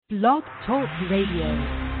Blog Talk Radio.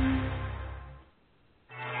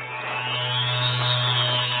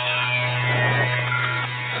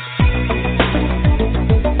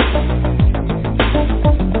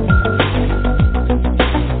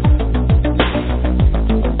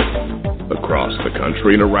 Across the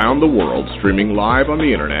country and around the world, streaming live on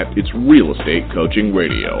the internet, it's Real Estate Coaching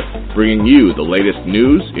Radio, bringing you the latest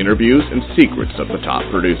news, interviews, and secrets of the top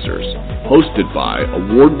producers. Hosted by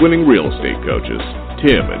award-winning real estate coaches,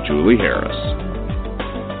 Tim and Julie Harris.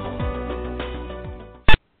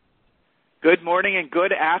 Good morning and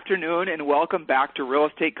good afternoon, and welcome back to Real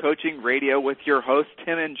Estate Coaching Radio with your hosts,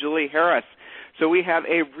 Tim and Julie Harris. So we have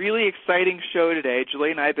a really exciting show today. Julie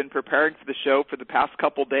and I have been preparing for the show for the past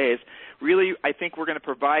couple days. Really, I think we're going to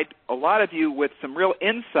provide a lot of you with some real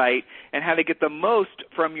insight and how to get the most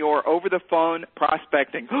from your over-the-phone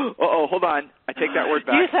prospecting. Hold on. I take that word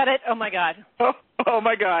back. You said it. Oh, my God. Oh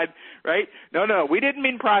my God. Right? No, we didn't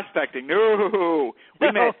mean prospecting. No.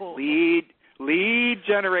 We meant lead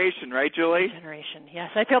generation. Right, Julie? Lead generation. Yes,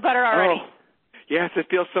 I feel better already. Oh. Yes, it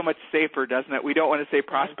feels so much safer, doesn't it? We don't want to say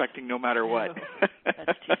prospecting no matter what.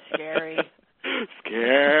 That's too scary.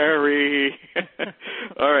 Scary.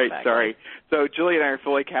 All right, exactly. Sorry. So Julie and I are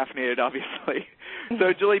fully caffeinated, obviously.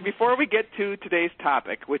 So, Julie, before we get to today's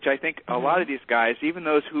topic, which I think a lot of these guys, even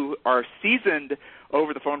those who are seasoned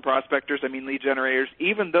over-the-phone prospectors, lead generators,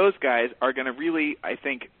 even those guys are going to really, I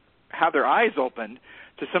think, have their eyes opened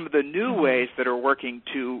to some of the new ways that are working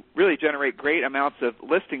to really generate great amounts of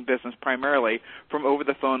listing business primarily from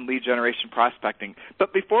over-the-phone lead generation prospecting.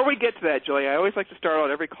 But before we get to that, Julie, I always like to start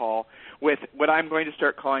out every call with what I'm going to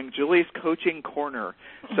start calling Julie's Coaching Corner.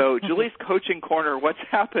 So Julie's Coaching Corner, what's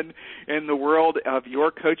happened in the world of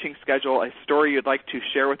your coaching schedule, a story you'd like to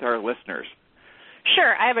share with our listeners?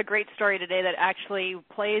 Sure. I have a great story today that actually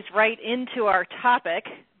plays right into our topic,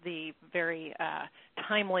 the very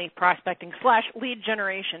timely prospecting / lead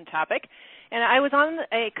generation topic. And I was on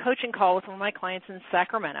a coaching call with one of my clients in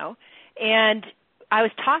Sacramento, and I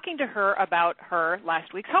was talking to her about her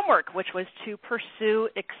last week's homework, which was to pursue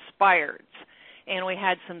expireds. And we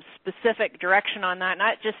had some specific direction on that,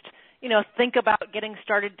 not just, think about getting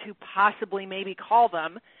started to possibly maybe call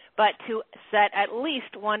them, but to set at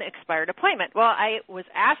least one expired appointment. Well, I was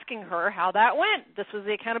asking her how that went. This was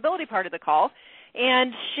the accountability part of the call.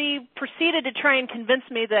 And she proceeded to try and convince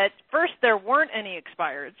me that first there weren't any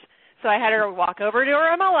expireds. So I had her walk over to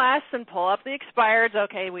her MLS and pull up the expireds.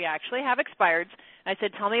 Okay, we actually have expireds. I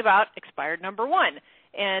said, tell me about expired number 1.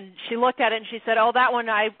 And she looked at it and she said, that one,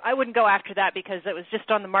 I wouldn't go after that because it was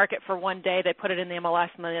just on the market for one day. They put it in the MLS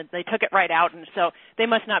and then they took it right out, and so they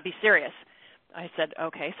must not be serious. I said,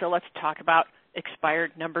 okay, so let's talk about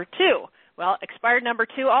expired number 2. Well, expired number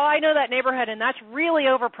 2, I know that neighborhood, and that's really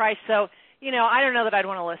overpriced, so I don't know that I'd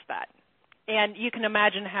want to list that. And you can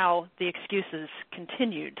imagine how the excuses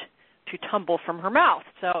continued to tumble from her mouth.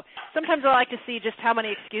 So sometimes I like to see just how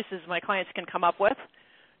many excuses my clients can come up with.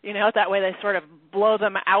 That way they sort of blow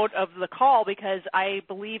them out of the call, because I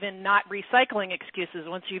believe in not recycling excuses.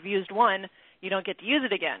 Once you've used one, you don't get to use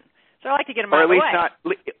it again. So I like to get them out of the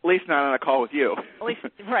way. At least not on a call with you. At least,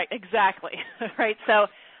 right, exactly. Right, so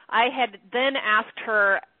I had then asked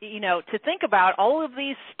her, to think about all of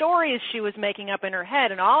these stories she was making up in her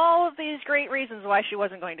head and all of these great reasons why she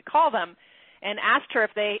wasn't going to call them, and asked her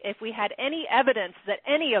if we had any evidence that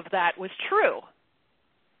any of that was true.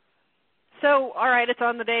 So, all right, it's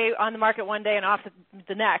on the market one day and off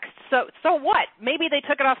the next. So what? Maybe they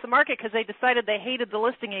took it off the market because they decided they hated the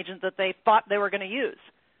listing agent that they thought they were going to use.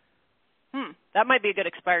 That might be a good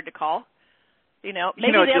expired to call. Maybe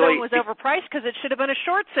the other one was overpriced because it should have been a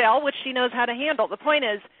short sale, which she knows how to handle. The point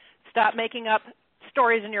is, stop making up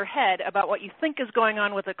stories in your head about what you think is going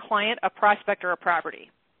on with a client, a prospect, or a property.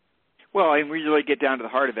 Well, and we really get down to the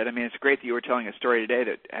heart of it. It's great that you were telling a story today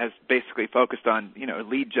that has basically focused on,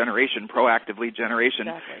 lead generation, proactive lead generation,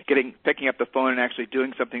 exactly. Picking up the phone and actually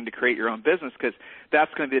doing something to create your own business, because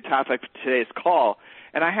that's going to be the topic of today's call.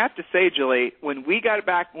 And I have to say, Julie, when we got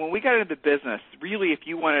into the business, really, if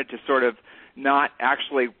you wanted to sort of not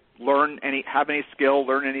actually learn any skill,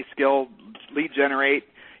 lead generate,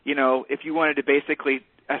 if you wanted to basically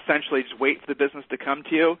essentially just wait for the business to come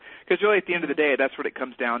to you, because really at the end of the day, that's what it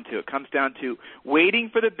comes down to. It comes down to waiting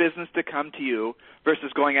for the business to come to you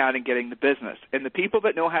versus going out and getting the business. And the people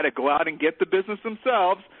that know how to go out and get the business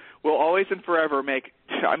themselves will always and forever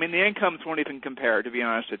the incomes won't even compare, to be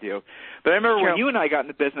honest with you. But I remember when you and I got in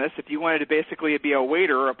the business, if you wanted to basically be a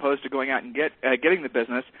waiter opposed to going out and getting the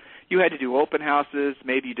business, you had to do open houses,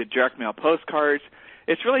 maybe you did direct mail postcards.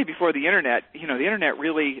 it's really before the Internet. The Internet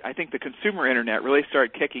really, I think the consumer Internet really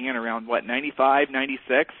started kicking in around, 95,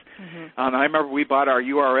 96? Mm-hmm. I remember we bought our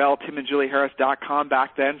URL, timandjulieharris.com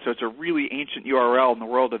back then, so it's a really ancient URL in the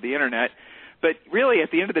world of the Internet. But really,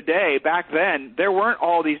 at the end of the day, back then, there weren't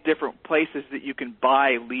all these different places that you can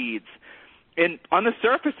buy leads. And on the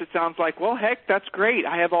surface, it sounds like, well, heck, that's great.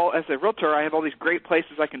 As a realtor, I have all these great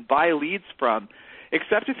places I can buy leads from.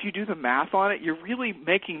 Except if you do the math on it, you're really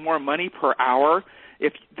making more money per hour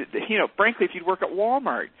frankly, if you'd work at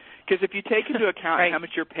Walmart. Because if you take into account right. how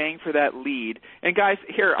much you're paying for that lead, and guys,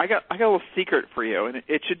 here, I got a little secret for you, and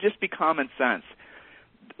it should just be common sense.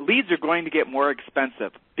 Leads are going to get more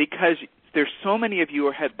expensive because there's so many of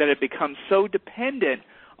you that have become so dependent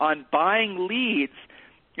on buying leads.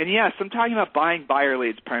 And yes, I'm talking about buying buyer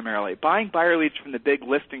leads primarily, buying buyer leads from the big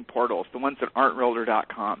listing portals, the ones that aren't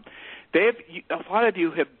Realtor.com. A lot of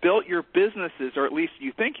you have built your businesses, or at least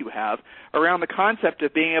you think you have, around the concept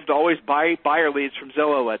of being able to always buy buyer leads from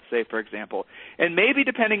Zillow, let's say, for example. And maybe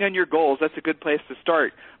depending on your goals, that's a good place to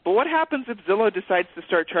start. But what happens if Zillow decides to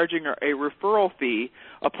start charging a referral fee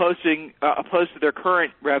opposed to their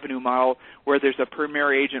current revenue model where there's a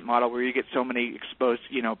primary agent model where you get so many exposed,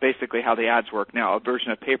 basically how the ads work now, a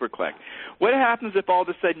version of pay-per-click. What happens if all of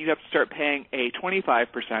a sudden you have to start paying a 25%,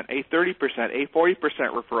 a 30%, a 40%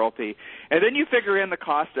 referral fee, and then you figure in the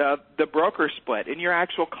cost of the broker split and your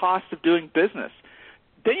actual cost of doing business?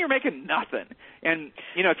 Then you're making nothing. And,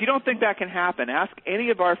 if you don't think that can happen, ask any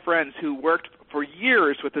of our friends who worked for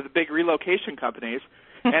years with the big relocation companies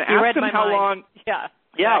and ask them how long. Yeah.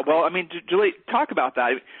 Yeah, well, Julie, talk about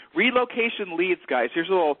that. Relocation leads, guys, here's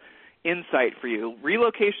a little insight for you.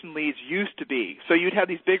 Relocation leads used to be, so you'd have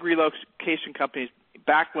these big relocation companies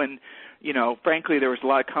back when, frankly, there was a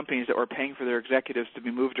lot of companies that were paying for their executives to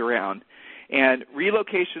be moved around. And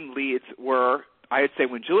relocation leads were, I would say,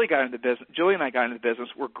 when Julie and I got into the business,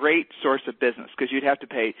 were a great source of business because you'd have to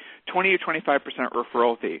pay 20 or 25%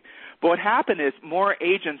 referral fee. But what happened is more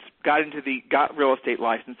agents got real estate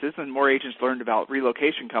licenses, and more agents learned about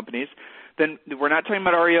relocation companies. Then we're not talking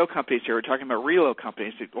about REO companies here. We're talking about relo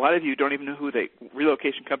companies. A lot of you don't even know who the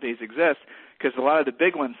relocation companies exist because a lot of the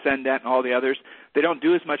big ones, Sendent and all the others, they don't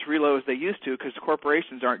do as much relo as they used to because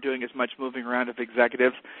corporations aren't doing as much moving around of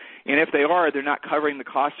executives. And if they are, they're not covering the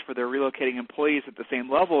costs for their relocating employees at the same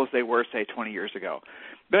level as they were, say, 20 years ago.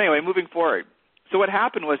 But anyway, moving forward. So what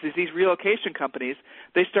happened was these relocation companies,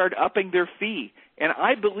 they started upping their fee. And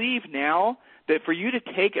I believe now that for you to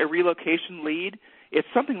take a relocation lead, it's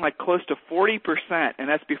something like close to 40%, and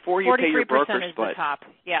that's before you pay your broker split. 43% is the top.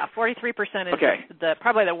 Yeah, 43% is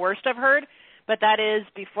probably the worst I've heard, but that is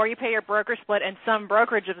before you pay your broker split, and some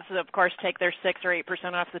brokerages, of course, take their 6 or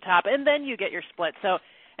 8% off the top, and then you get your split. So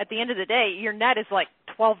at the end of the day, your net is like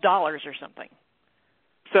 $12 or something.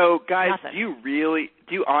 So, guys, do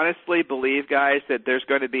you honestly believe, guys, that there's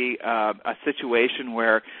going to be a situation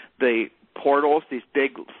where the portals, these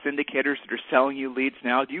big syndicators that are selling you leads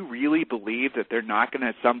now, do you really believe that they're not going to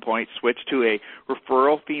at some point switch to a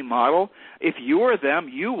referral fee model? If you were them,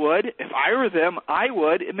 you would. If I were them, I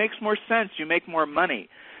would. It makes more sense. You make more money.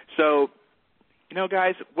 So,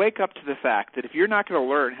 guys, wake up to the fact that if you're not going to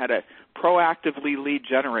learn how to proactively lead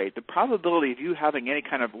generate, the probability of you having any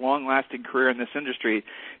kind of long-lasting career in this industry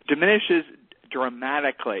diminishes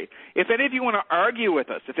dramatically. If any of you want to argue with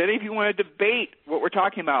us, if any of you want to debate what we're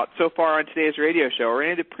talking about so far on today's radio show or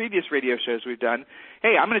any of the previous radio shows we've done,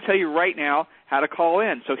 hey, I'm going to tell you right now how to call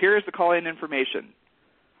in. So here's the call-in information.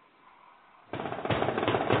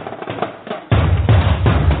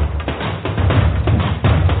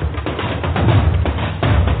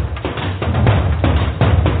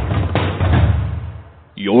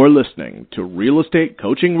 You're listening to Real Estate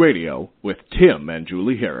Coaching Radio with Tim and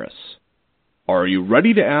Julie Harris. Are you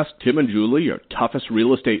ready to ask Tim and Julie your toughest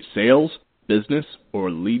real estate sales, business,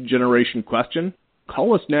 or lead generation question?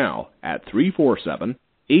 Call us now at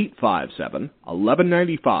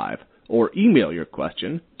 347-857-1195 or email your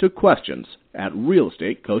question to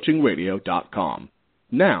questions@realestatecoachingradio.com.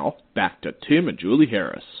 Now, back to Tim and Julie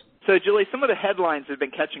Harris. So, Julie, some of the headlines that have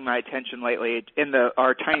been catching my attention lately in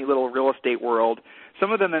our tiny little real estate world,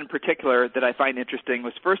 some of them in particular that I find interesting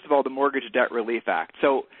was, first of all, the Mortgage Debt Relief Act.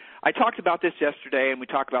 So I talked about this yesterday, and we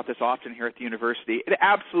talk about this often here at the university. It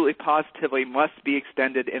absolutely positively must be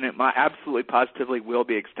extended, and it absolutely positively will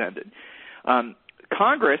be extended.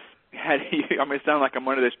 Congress had, I'm going to sound like I'm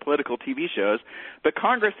one of those political TV shows, but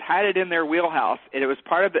Congress had it in their wheelhouse, and it was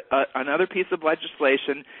part of another piece of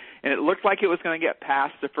legislation, and it looked like it was going to get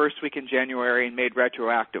passed the first week in January and made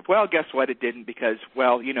retroactive. Well, guess what? It didn't because,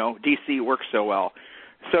 D.C. works so well.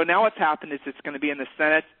 So now what's happened is it's going to be in the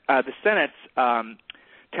Senate's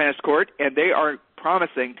tennis court, and they are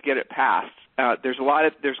promising to get it passed. There's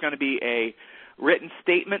going to be a written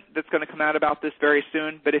statement that's going to come out about this very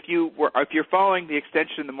soon. But if you're following the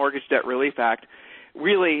extension of the Mortgage Debt Relief Act,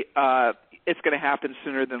 really it's going to happen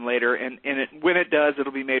sooner than later. And when it does,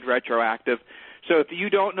 it'll be made retroactive. So if you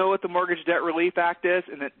don't know what the Mortgage Debt Relief Act is,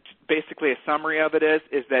 and that basically a summary of it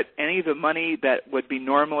is that any of the money that would be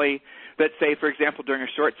normally, let's say, for example, during a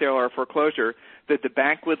short sale or a foreclosure, that the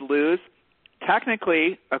bank would lose,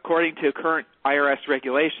 technically, according to current IRS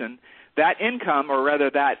regulation, that income, or rather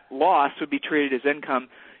that loss, would be treated as income,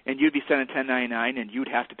 and you'd be sent a 1099, and you'd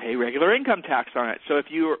have to pay regular income tax on it. So if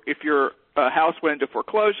your house went into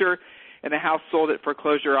foreclosure and the house sold at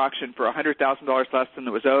foreclosure auction for $100,000 less than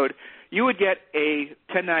it was owed, you would get a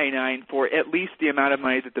 1099 for at least the amount of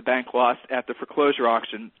money that the bank lost at the foreclosure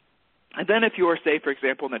auction. And then if you were, say, for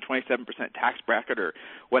example, in the 27% tax bracket or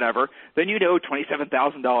whatever, then you'd owe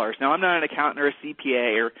 $27,000. Now, I'm not an accountant or a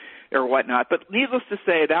CPA or whatnot, but needless to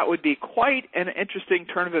say, that would be quite an interesting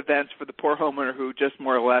turn of events for the poor homeowner who just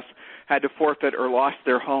more or less had to forfeit or lost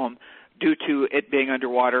their home due to it being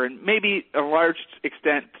underwater, and maybe a large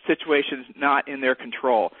extent situations not in their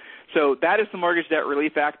control. So that is the Mortgage Debt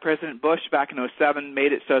Relief Act. President Bush back in 2007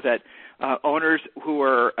 made it so that owners who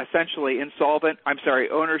were essentially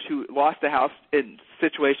owners who lost a house in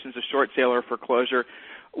situations of short sale or foreclosure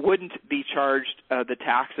wouldn't be charged the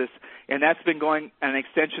taxes. And that's been going, an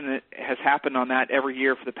extension that has happened on that every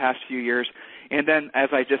year for the past few years. And then, as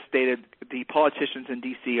I just stated, the politicians in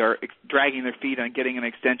D.C. are dragging their feet on getting an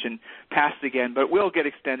extension passed again, but it will get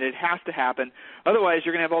extended. It has to happen. Otherwise,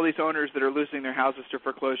 you're going to have all these owners that are losing their houses to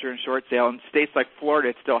foreclosure and short sale. In states like Florida,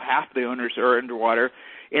 it's still half the owners are underwater.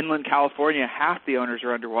 Inland California, half the owners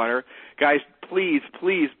are underwater. Guys, please,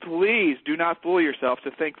 please, please do not fool yourself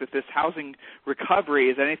to think that this housing recovery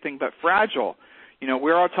is anything but fragile. You know,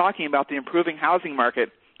 we're all talking about the improving housing market,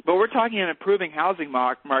 but we're talking an improving housing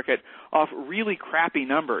market off really crappy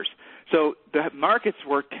numbers. So the markets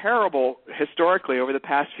were terrible historically over the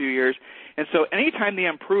past few years, and so anytime they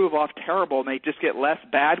improve off terrible and they just get less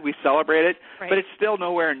bad, we celebrate it, right. But it's still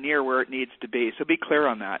nowhere near where it needs to be. So be clear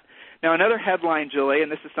on that. Now, another headline, Julie,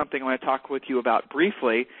 and this is something I want to talk with you about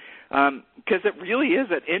briefly, because it really is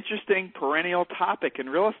an interesting perennial topic in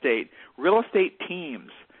real estate teams.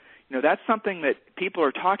 You know, that's something that people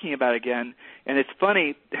are talking about again, and it's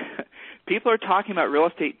funny, people are talking about real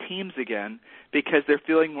estate teams again because they're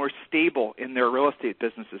feeling more stable in their real estate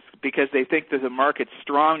businesses, because they think that the market's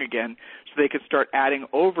strong again so they can start adding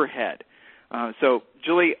overhead. So,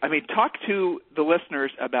 Julie, talk to the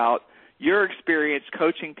listeners about your experience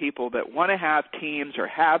coaching people that want to have teams or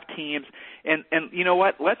have teams. And you know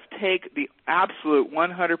what? Let's take the absolute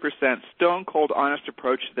 100% stone cold honest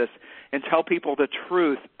approach to this and tell people the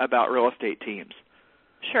truth about real estate teams.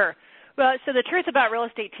 Sure. Well, so the truth about real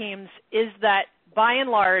estate teams is that by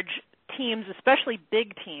and large, teams, especially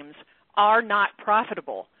big teams, are not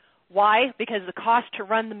profitable. Why? Because the cost to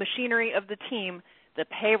run the machinery of the team, the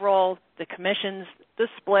payroll, the commissions, the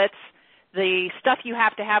splits, the stuff you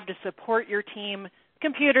have to support your team,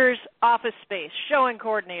 computers, office space, showing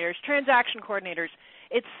coordinators, transaction coordinators,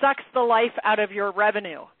 it sucks the life out of your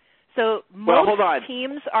revenue. So most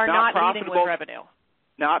teams are not leading with revenue.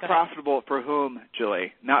 Not profitable for whom,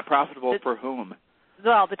 Julie? Not profitable for whom?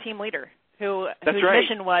 Well, the team leader whose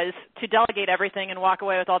mission was to delegate everything and walk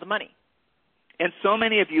away with all the money. And so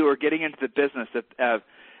many of you are getting into the business of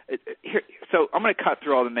so I'm going to cut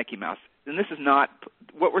through all the Mickey Mouse. And this is not,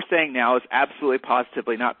 what we're saying now is absolutely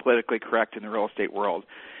positively not politically correct in the real estate world.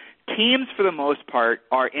 Teams, for the most part,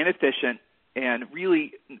 are inefficient and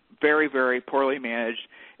really very, very poorly managed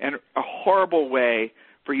and a horrible way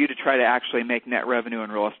for you to try to actually make net revenue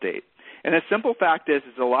in real estate. And the simple fact is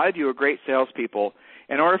a lot of you are great salespeople.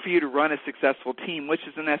 In order for you to run a successful team, which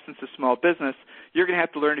is in essence a small business, you're going to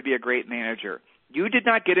have to learn to be a great manager. You did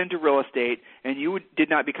not get into real estate, and you did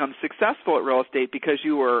not become successful at real estate because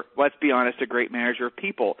you were, let's be honest, a great manager of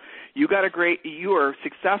people. You are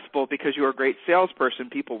successful because you are a great salesperson.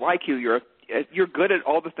 People like you. You're good at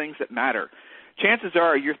all the things that matter. Chances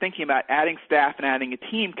are you're thinking about adding staff and adding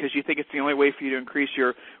a team because you think it's the only way for you to increase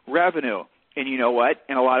your revenue. And you know what?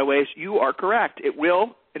 In a lot of ways, you are correct. It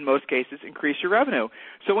will, in most cases, increase your revenue.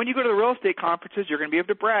 So when you go to the real estate conferences, you're going to be able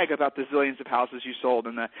to brag about the zillions of houses you sold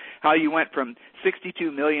and how you went from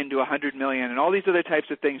 62 million to 100 million and all these other types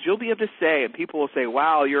of things. You'll be able to say, and people will say,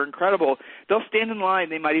 wow, you're incredible. They'll stand in line.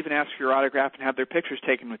 They might even ask for your autograph and have their pictures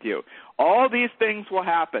taken with you. All these things will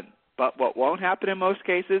happen. But what won't happen in most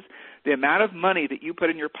cases, the amount of money that you put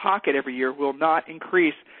in your pocket every year will not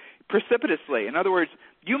increase precipitously. In other words,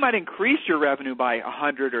 you might increase your revenue by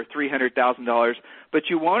 $100,000 or $300,000, but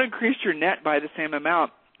you won't increase your net by the same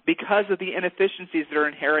amount because of the inefficiencies that are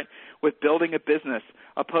inherent with building a business,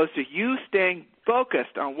 opposed to you staying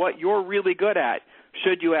focused on what you're really good at.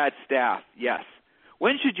 Should you add staff? Yes.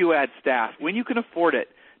 When should you add staff? When you can afford it.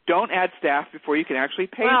 Don't add staff before you can actually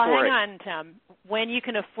pay for it. Well, hang on, Tim. When you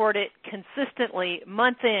can afford it consistently,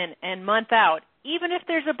 month in and month out, even if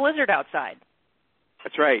there's a blizzard outside.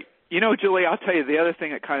 That's right. You know, Julie, I'll tell you the other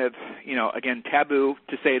thing that kind of, again, taboo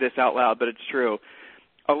to say this out loud, but it's true.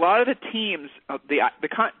 A lot of the teams,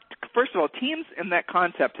 first of all, teams in that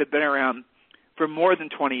concept have been around for more than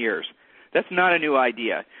 20 years. That's not a new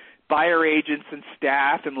idea. Buyer agents and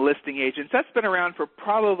staff and listing agents, that's been around for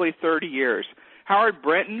probably 30 years. Howard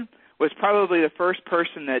Brinton was probably the first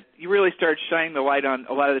person that you really started shining the light on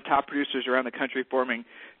a lot of the top producers around the country forming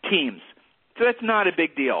teams. So that's not a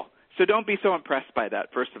big deal. So don't be so impressed by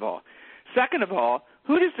that, first of all. Second of all,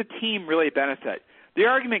 who does the team really benefit? The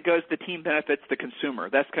argument goes the team benefits the consumer.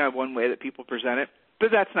 That's kind of one way that people present it, but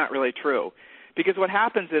that's not really true. Because what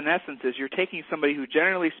happens in essence is you're taking somebody who,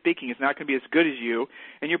 generally speaking, is not going to be as good as you,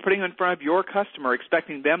 and you're putting them in front of your customer,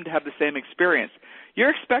 expecting them to have the same experience.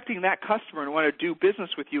 You're expecting that customer to want to do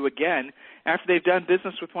business with you again after they've done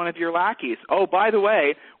business with one of your lackeys. Oh, by the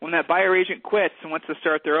way, when that buyer agent quits and wants to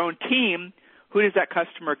start their own team, who does that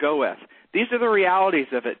customer go with? These are the realities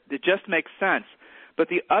of it. It just makes sense. But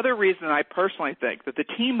the other reason I personally think that the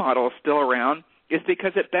team model is still around is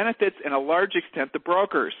because it benefits in a large extent the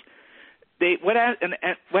brokers. What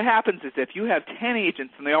happens is if you have 10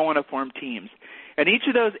 agents and they all want to form teams, and each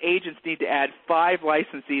of those agents need to add 5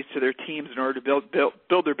 licensees to their teams in order to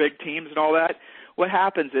build their big teams and all that, what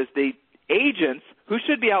happens is the agents, who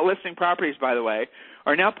should be out listing properties, by the way,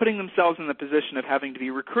 are now putting themselves in the position of having to be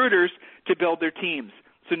recruiters to build their teams.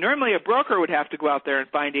 So normally a broker would have to go out there and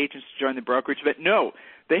find agents to join the brokerage, but no,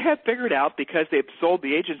 they have figured out, because they've sold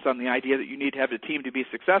the agents on the idea that you need to have a team to be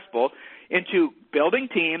successful, into building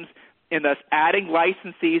teams and thus adding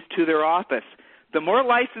licensees to their office. The more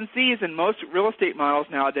licensees in most real estate models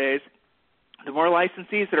nowadays, the more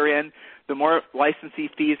licensees that are in, the more licensee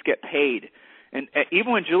fees get paid. And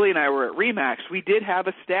even when Julie and I were at RE/MAX, we did have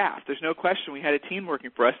a staff. There's no question we had a team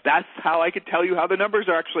working for us. That's how I could tell you how the numbers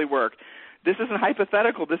actually work. This isn't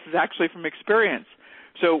hypothetical. This is actually from experience.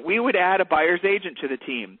 So we would add a buyer's agent to the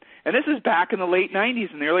team. And this is back in the late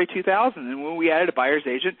 90s and the early 2000s. And when we added a buyer's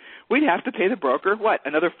agent, we'd have to pay the broker,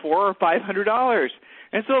 another $400 or $500.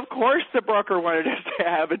 And so, of course, the broker wanted us to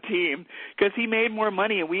have a team because he made more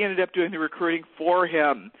money, and we ended up doing the recruiting for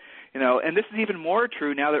him. And this is even more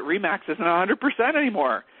true now that RE/MAX isn't 100%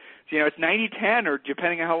 anymore. So, it's 90-10, or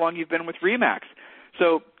depending on how long you've been with RE/MAX.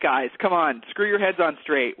 So, guys, come on, screw your heads on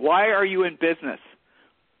straight. Why are you in business?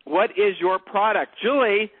 What is your product?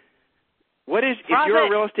 Julie, if you're a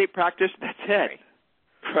real estate practice, that's it.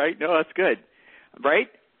 Right? No, that's good. Right?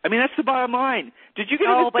 I mean, that's the bottom line. Did you get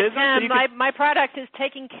into business? Tim, my product is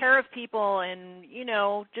taking care of people and,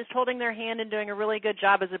 just holding their hand and doing a really good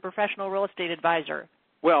job as a professional real estate advisor.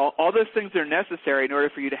 Well, all those things are necessary in order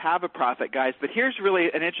for you to have a profit, guys. But here's really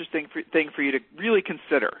an interesting thing for you to really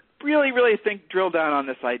consider. Really, really drill down on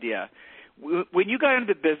this idea. When you got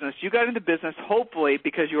into business hopefully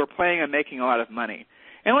because you were planning on making a lot of money.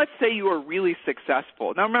 And let's say you were really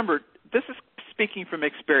successful. Now, remember, this is speaking from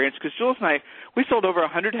experience, because Jules and I, we sold over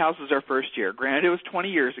 100 houses our first year. Granted, it was 20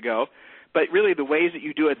 years ago, but really the ways that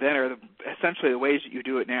you do it then are essentially the ways that you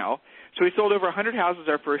do it now. So we sold over 100 houses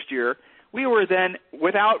our first year. We were then,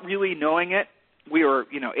 without really knowing it, we were,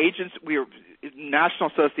 agents. We were National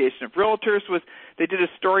Association of Realtors they did a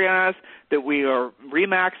story on us that we are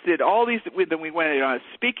RE/MAX did all these. Then we went on a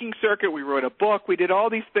speaking circuit. We wrote a book. We did all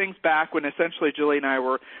these things back when essentially Julie and I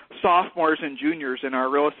were sophomores and juniors in our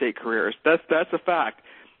real estate careers. That's a fact.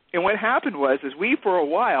 And what happened was we for a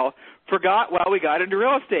while forgot why we got into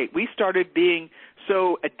real estate. We started being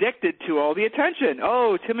so addicted to all the attention.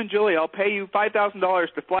 Oh, Tim and Julie, I'll pay you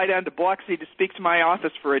 $5,000 to fly down to Biloxi to speak to my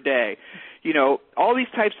office for a day. All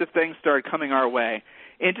these types of things started coming our way,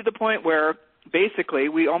 and to the point where basically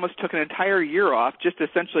we almost took an entire year off just to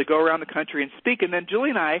essentially go around the country and speak. And then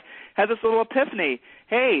Julie and I had this little epiphany.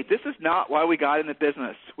 Hey, this is not why we got in the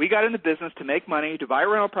business. We got in the business to make money, to buy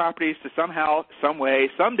rental properties, to somehow, some way,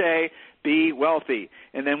 someday be wealthy.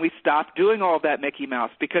 And then we stopped doing all of that Mickey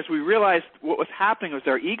Mouse because we realized what was happening was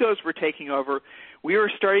our egos were taking over. We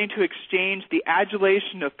were starting to exchange the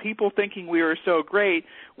adulation of people thinking we were so great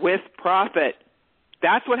with profit.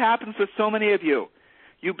 That's what happens with so many of you.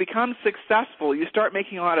 You become successful, you start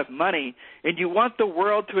making a lot of money, and you want the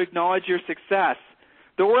world to acknowledge your success.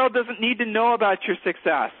 The world doesn't need to know about your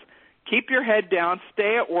success. Keep your head down,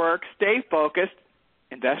 stay at work, stay focused,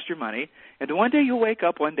 invest your money, and one day you'll wake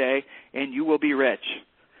up one day and you will be rich.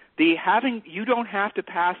 You don't have to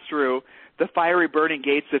pass through the fiery burning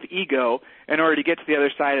gates of ego in order to get to the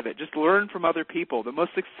other side of it. Just learn from other people. The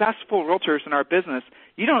most successful realtors in our business,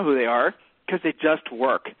 you don't know who they are because they just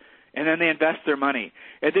work. And then they invest their money.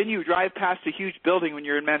 And then you drive past a huge building when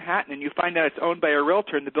you're in Manhattan and you find out it's owned by a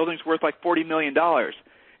realtor and the building's worth like $40 million. And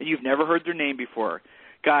you've never heard their name before.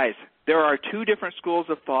 Guys, there are two different schools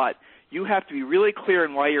of thought. You have to be really clear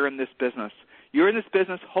in why you're in this business. You're in this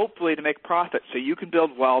business hopefully to make profit so you can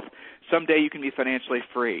build wealth. Someday you can be financially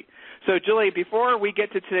free. So, Julie, before we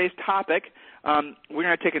get to today's topic, we're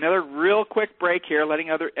going to take another real quick break here, letting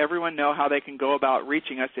everyone know how they can go about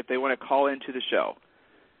reaching us if they want to call into the show.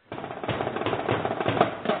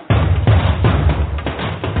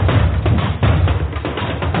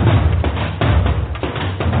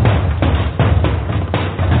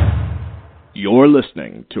 You're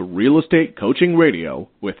listening to Real Estate Coaching Radio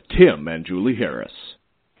with Tim and Julie Harris.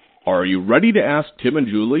 Are you ready to ask Tim and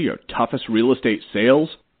Julie your toughest real estate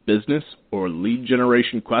sales, business, or lead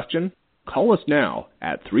generation question? Call us now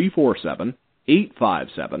at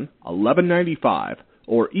 347-857-1195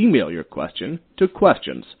 or email your question to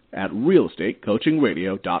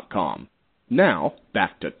questions@realestatecoachingradio.com. Now,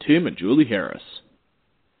 back to Tim and Julie Harris.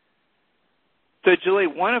 So, Julie,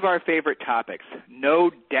 one of our favorite topics,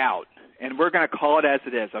 no doubt, and we're going to call it as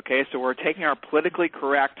it is, okay? So we're taking our politically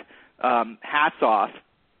correct hats off.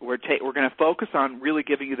 We're going to focus on really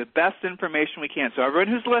giving you the best information we can. So everyone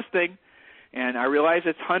who's listening, and I realize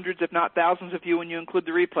it's hundreds if not thousands of you when you include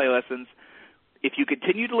the replay lessons, if you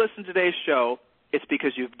continue to listen to today's show, it's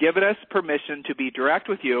because you've given us permission to be direct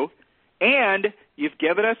with you, and you've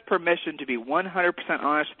given us permission to be 100%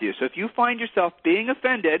 honest with you. So if you find yourself being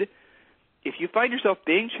offended, if you find yourself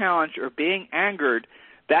being challenged or being angered,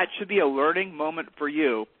 that should be a learning moment for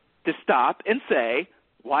you to stop and say,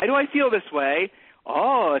 why do I feel this way?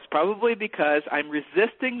 Oh, it's probably because I'm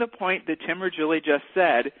resisting the point that Tim or Julie just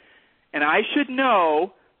said, and I should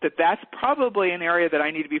know that that's probably an area that I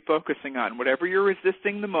need to be focusing on. Whatever you're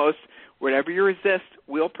resisting the most, whatever you resist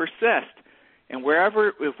will persist. And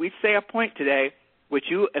if we say a point today which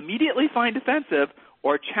you immediately find offensive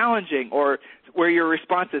or challenging or where your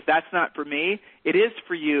response is, that's not for me, it is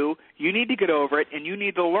for you. You need to get over it, and you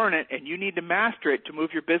need to learn it, and you need to master it to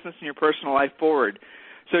move your business and your personal life forward.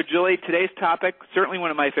 So, Julie, today's topic, certainly one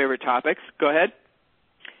of my favorite topics. Go ahead.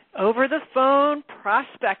 Over-the-phone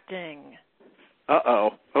prospecting.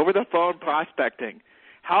 Over-the-phone prospecting.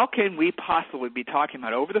 How can we possibly be talking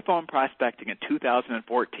about over-the-phone prospecting in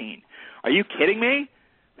 2014? Are you kidding me?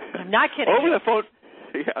 I'm not kidding. Over-the-phone.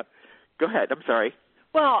 Yeah. Go ahead. I'm sorry.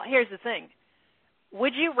 Well, here's the thing.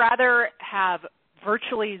 Would you rather have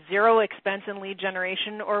virtually zero expense in lead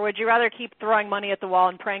generation, or would you rather keep throwing money at the wall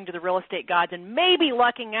and praying to the real estate gods and maybe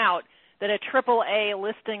lucking out that a AAA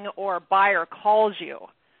listing or buyer calls you?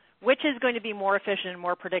 Which is going to be more efficient and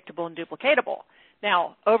more predictable and duplicatable?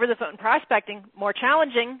 Now, over-the-phone prospecting, more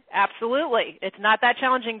challenging, absolutely. It's not that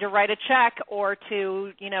challenging to write a check or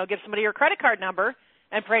to, give somebody your credit card number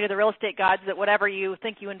and pray to the real estate gods that whatever you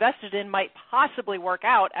think you invested in might possibly work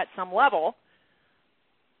out at some level.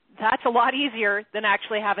 That's a lot easier than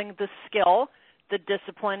actually having the skill, the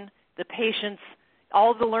discipline, the patience,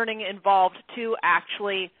 all the learning involved to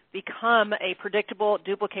actually become a predictable,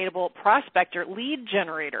 duplicatable prospector, lead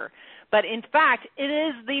generator. But in fact, it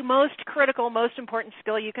is the most critical, most important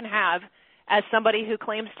skill you can have as somebody who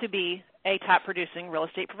claims to be a top-producing real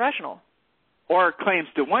estate professional. Or claims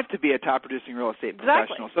to want to be a top-producing real estate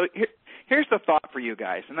professional. So here's the thought for you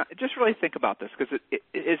guys, and just really think about this, because it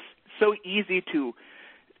is so easy to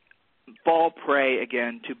fall prey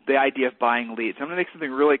again to the idea of buying leads. I'm going to make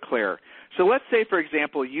something really clear. So let's say, for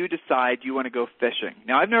example, you decide you want to go fishing.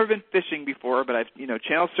 Now, I've never been fishing before, but I've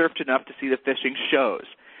channel surfed enough to see the fishing shows.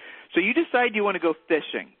 So you decide you want to go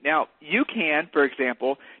fishing. Now, you can, for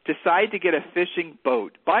example, decide to get a fishing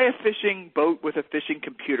boat. Buy a fishing boat with a fishing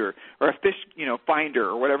computer or a fish, finder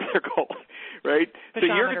or whatever they're called, right?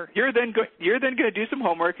 Fishometer. So you're then going to do some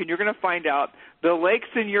homework, and you're going to find out the lakes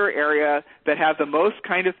in your area that have the most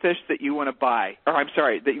kind of fish that you want to buy,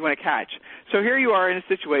 that you want to catch. So here you are in a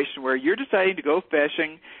situation where you're deciding to go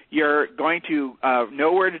fishing. You're going to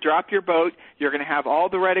know where to drop your boat. You're going to have all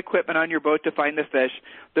the right equipment on your boat to find the fish.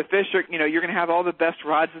 The fish are, you're going to have all the best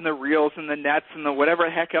rods and the reels and the nets and the whatever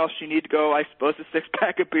the heck else you need to go. I suppose a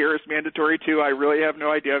six-pack of beer is mandatory too. I really have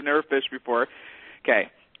no idea. I've never fished before. Okay.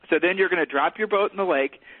 So then you're going to drop your boat in the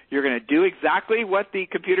lake. You're going to do exactly what the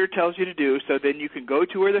computer tells you to do, so then you can go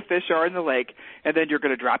to where the fish are in the lake, and then you're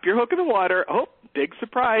going to drop your hook in the water. Oh, big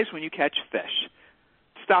surprise when you catch fish.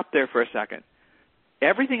 Stop there for a second.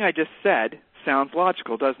 Everything I just said sounds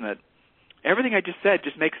logical, doesn't it? Everything I just said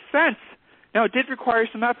just makes sense. Now, it did require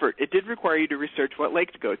some effort. It did require you to research what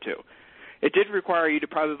lake to go to. It did require you to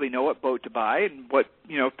probably know what boat to buy and what,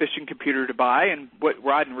 fishing computer to buy and what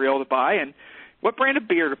rod and reel to buy and what brand of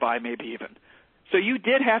beer to buy maybe even. So you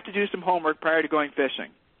did have to do some homework prior to going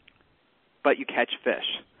fishing. But you catch fish.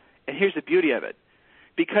 And here's the beauty of it.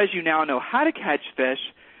 Because you now know how to catch fish,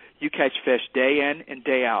 you catch fish day in and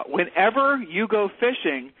day out. Whenever you go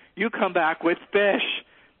fishing, you come back with fish.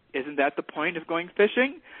 Isn't that the point of going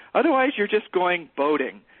fishing? Otherwise, you're just going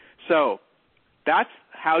boating. So that's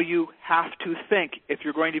how you have to think if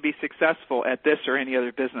you're going to be successful at this or any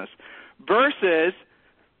other business. Versus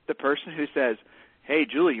the person who says, hey,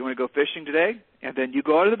 Julie, you want to go fishing today? And then you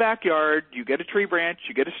go out of the backyard, you get a tree branch,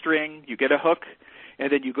 you get a string, you get a hook,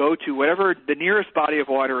 and then you go to whatever the nearest body of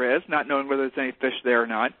water is, not knowing whether there's any fish there or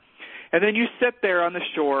not. And then you sit there on the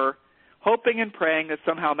shore hoping and praying that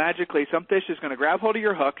somehow magically some fish is going to grab hold of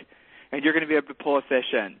your hook and you're going to be able to pull a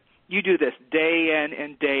fish in. You do this day in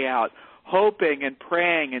and day out, hoping and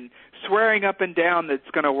praying and swearing up and down that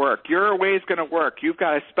it's going to work. Your way is going to work. You've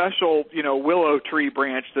got a special, willow tree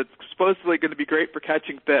branch that's supposedly going to be great for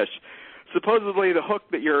catching fish. Supposedly the hook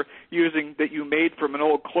that you're using that you made from an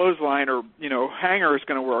old clothesline or, hanger is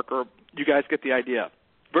going to work, or you guys get the idea.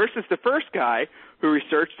 Versus the first guy who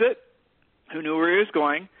researched it, who knew where he was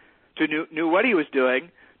going, knew what he was doing,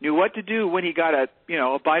 knew what to do when he got a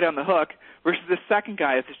bite on the hook, versus the second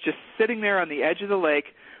guy that's just sitting there on the edge of the lake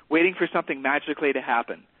waiting for something magically to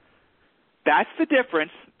happen. That's the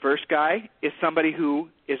difference. First guy is somebody who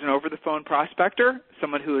is an over-the-phone prospector,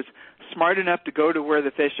 someone who is smart enough to go to where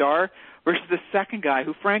the fish are, versus the second guy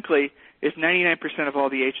who, frankly, is 99% of all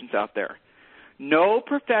the agents out there. No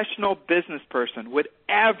professional business person would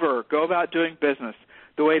ever go about doing business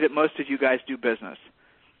the way that most of you guys do business.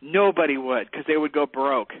 Nobody would, because they would go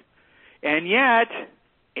broke. And yet,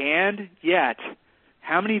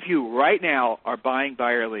 how many of you right now are buying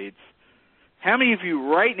buyer leads? How many of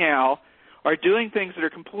you right now are doing things that are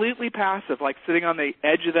completely passive, like sitting on the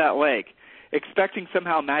edge of that lake, expecting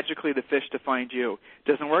somehow magically the fish to find you?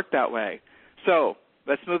 It doesn't work that way. So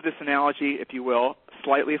let's move this analogy, if you will,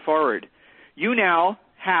 slightly forward. You now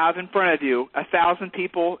have in front of you 1,000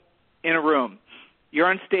 people in a room. You're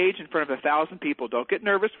on stage in front of 1,000 people. Don't get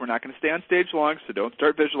nervous. We're not going to stay on stage long, so don't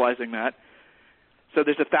start visualizing that. So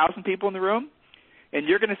there's 1,000 people in the room, and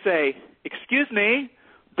you're going to say, excuse me,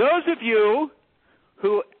 those of you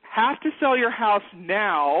who have to sell your house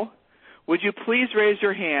now, would you please raise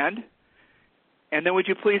your hand? And then would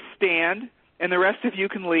you please stand? And the rest of you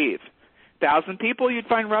can leave. 1,000 people, you'd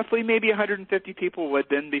find roughly maybe 150 people would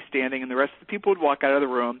then be standing, and the rest of the people would walk out of the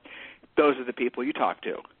room. Those are the people you talk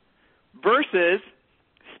to. Versus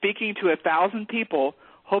speaking to 1,000 people,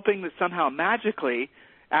 hoping that somehow magically,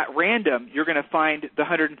 at random, you're going to find the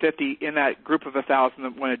 150 in that group of 1,000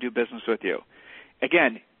 that want to do business with you.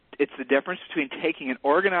 Again, it's the difference between taking an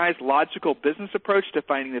organized, logical business approach to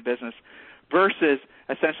finding the business versus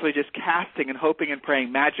essentially just casting and hoping and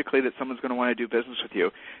praying magically that someone's going to want to do business with you.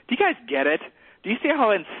 Do you guys get it? Do you see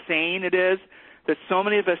how insane it is that so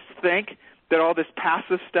many of us think that all this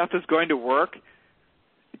passive stuff is going to work?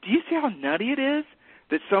 Do you see how nutty it is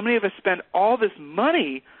that so many of us spend all this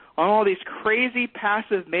money on all these crazy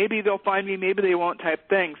passive, maybe they'll find me, maybe they won't type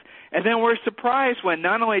things, and then we're surprised when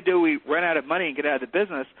not only do we run out of money and get out of the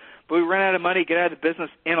business, but we run out of money, get out of the business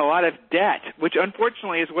in a lot of debt, which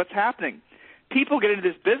unfortunately is what's happening. People get into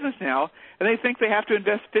this business now, and they think they have to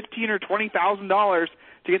invest $15,000 or $20,000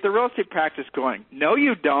 to get their real estate practice going. No,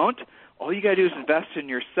 you don't. All you got to do is invest in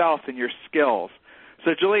yourself and your skills.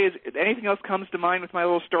 So, Julie, anything else comes to mind with my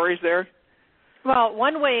little stories there? Well,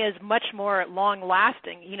 one way is much more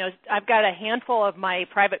long-lasting. I've got a handful of my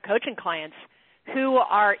private coaching clients who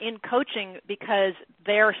are in coaching because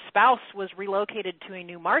their spouse was relocated to a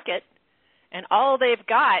new market, and all they've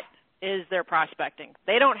got is their prospecting.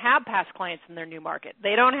 They don't have past clients in their new market.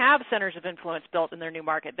 They don't have centers of influence built in their new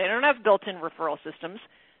market. They don't have built-in referral systems.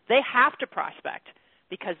 They have to prospect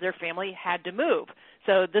because their family had to move.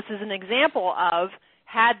 So this is an example of,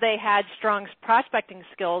 had they had strong prospecting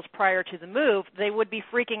skills prior to the move, they would be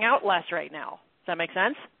freaking out less right now. Does that make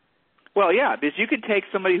sense? Well, yeah, because you can take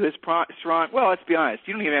somebody who is strong. Well, let's be honest.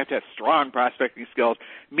 You don't even have to have strong prospecting skills.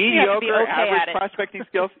 Mediocre, average prospecting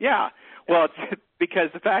skills. Yeah. Well, it's because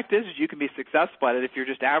the fact is you can be successful at it if you're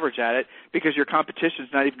just average at it, because your competition's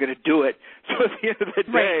not even going to do it. So at the end of the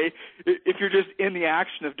day, if you're just in the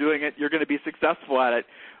action of doing it, you're going to be successful at it.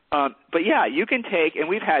 But yeah, you can take, and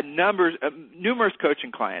we've had numerous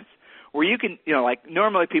coaching clients where you can, like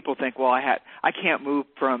normally people think, well, I can't move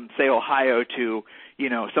from, say, Ohio to,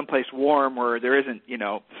 someplace warm where there isn't,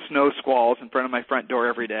 snow squalls in front of my front door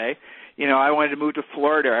every day. I wanted to move to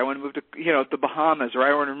Florida, or I want to move to, the Bahamas, or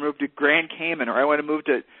I want to move to Grand Cayman, or I want to move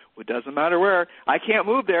to, it doesn't matter where. I can't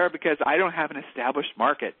move there because I don't have an established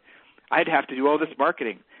market. I'd have to do all this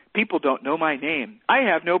marketing. People don't know my name. I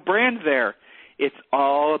have no brand there. It's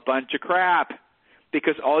all a bunch of crap,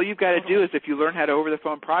 because all you've got to do is, if you learn how to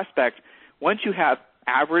over-the-phone prospect, once you have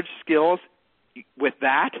average skills with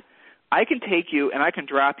that, I can take you and I can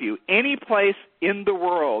drop you any place in the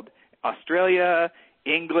world, Australia,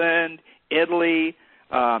 England, Italy,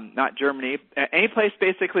 not Germany, any place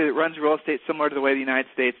basically that runs real estate similar to the way the United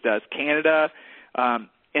States does, Canada,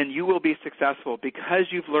 and you will be successful because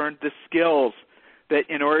you've learned the skills that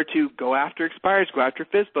in order to go after expires, go after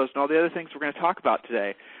FSBOs, and all the other things we're going to talk about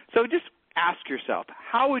today. So just ask yourself,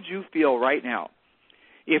 how would you feel right now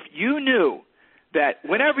if you knew that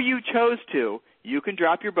whenever you chose to, you can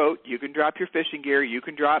drop your boat, you can drop your fishing gear, you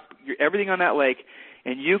can drop everything on that lake,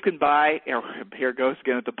 and you can buy, here goes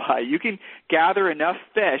again with the buy, you can gather enough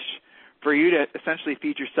fish for you to essentially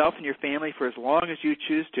feed yourself and your family for as long as you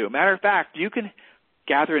choose to. Matter of fact, you can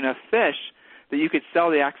gather enough fish that you could sell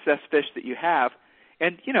the excess fish that you have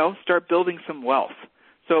and, start building some wealth.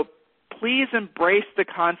 So please embrace the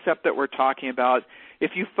concept that we're talking about.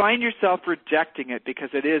 If you find yourself rejecting it because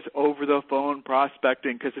it is over-the-phone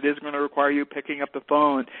prospecting, because it is going to require you picking up the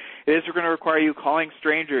phone, it is going to require you calling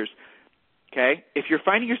strangers, okay? If you're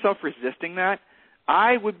finding yourself resisting that,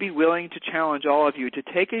 I would be willing to challenge all of you to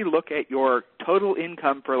take a look at your total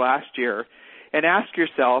income for last year and ask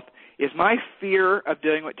yourself, is my fear of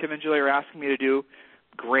doing what Tim and Julie are asking me to do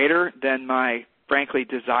greater than my, frankly,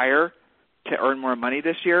 desire to earn more money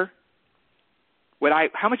this year?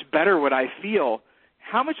 How much better would I feel?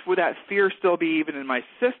 How much would that fear still be even in my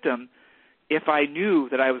system if I knew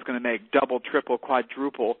that I was going to make double, triple,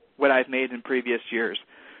 quadruple what I've made in previous years?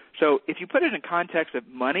 So if you put it in context of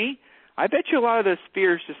money, I bet you a lot of those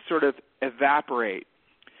fears just sort of evaporate.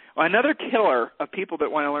 Another killer of people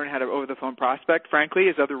that want to learn how to over-the-phone prospect, frankly,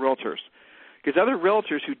 is other realtors. Because other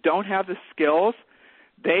realtors who don't have the skills,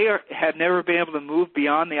 have never been able to move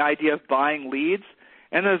beyond the idea of buying leads.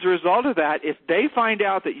 And as a result of that, if they find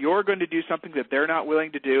out that you're going to do something that they're not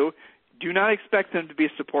willing to do not expect them to be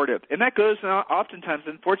supportive. And that goes oftentimes,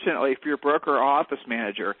 unfortunately, for your broker or office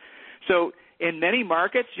manager. So in many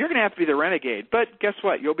markets, you're going to have to be the renegade. But guess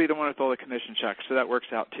what? You'll be the one with all the commission checks, so that works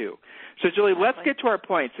out too. So, Julie, let's get to our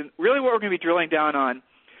points. And really what we're going to be drilling down on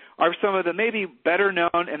are some of the maybe better known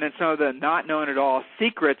and then some of the not known at all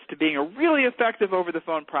secrets to being a really effective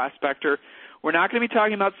over-the-phone prospector. We're not going to be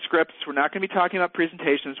talking about scripts. We're not going to be talking about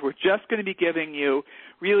presentations. We're just going to be giving you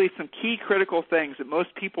really some key critical things that most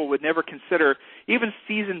people would never consider, even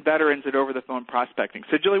seasoned veterans at over-the-phone prospecting.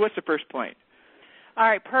 So, Julie, what's the first point? All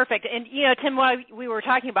right, perfect. And, Tim, while we were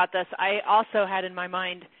talking about this, I also had in my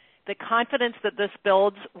mind the confidence that this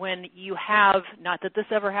builds when you have, not that this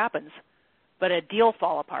ever happens, but a deal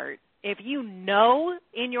fall apart. If you know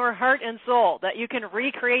in your heart and soul that you can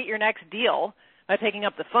recreate your next deal by picking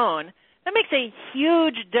up the phone, that makes a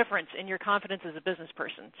huge difference in your confidence as a business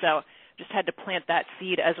person. So just had to plant that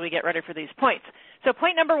seed as we get ready for these points. So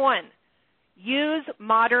point number one, use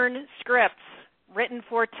modern scripts written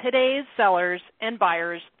for today's sellers and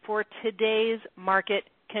buyers for today's market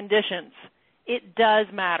conditions. It does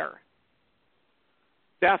matter.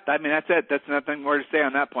 Yeah, I mean, that's it. That's nothing more to say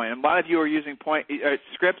on that point. And a lot of you are using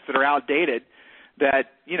scripts that are outdated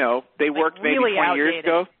that, they worked maybe really 20 years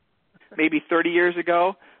ago, maybe 30 years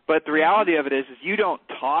ago. But the reality of it is you don't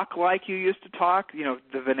talk like you used to talk.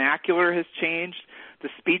 The vernacular has changed. The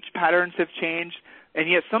speech patterns have changed. And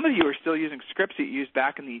yet some of you are still using scripts that you used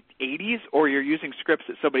back in the 80s, or you're using scripts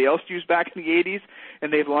that somebody else used back in the 80s,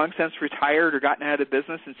 and they've long since retired or gotten out of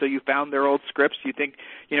business, and so you found their old scripts. You think,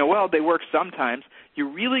 well, they work sometimes. You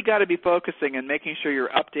really got to be focusing and making sure you're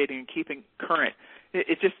updating and keeping current.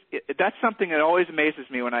 That's something that always amazes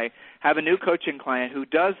me when I have a new coaching client who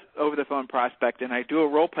does over-the-phone prospect, and I do a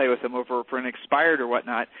role play with them over for an expired or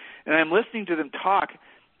whatnot, and I'm listening to them talk.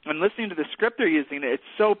 I'm listening to the script they're using, and it's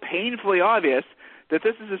so painfully obvious that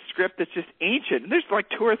this is a script that's just ancient. And there's like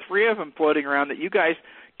 2 or 3 of them floating around that you guys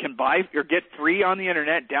can buy or get free on the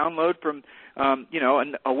internet, download from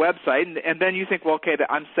a website, and then you think, well, okay,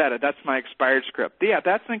 I'm set. That's my expired script. Yeah,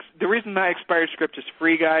 the reason my expired script is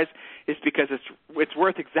free, guys, is because it's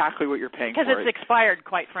worth exactly what you're paying for. Because it's expired,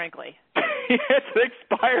 quite frankly. It's an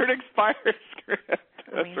expired script.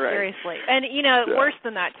 That's right. Seriously. And, worse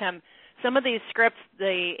than that, Tim, some of these scripts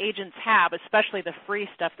the agents have, especially the free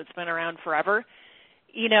stuff that's been around forever,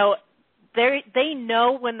 they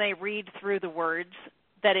know when they read through the words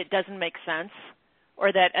that it doesn't make sense,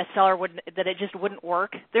 or that a seller that it just wouldn't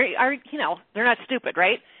work. They're not stupid,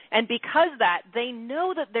 right? And because of that, they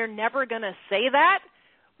know that they're never going to say that,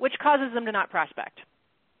 which causes them to not prospect.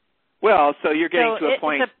 Well, so you're getting to a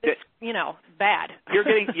point it's bad.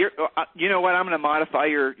 You know what? I'm going to modify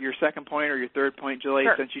your second point or your third point, Julie,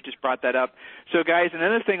 sure. since you just brought that up. So, guys,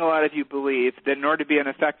 another thing a lot of you believe that in order to be an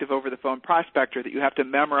effective over-the-phone prospector, that you have to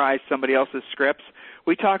memorize somebody else's scripts.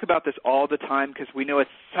 We talk about this all the time because we know it's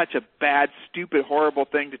such a bad, stupid, horrible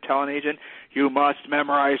thing to tell an agent. You must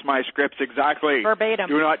memorize my scripts exactly. Verbatim.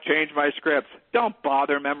 Do not change my scripts. Don't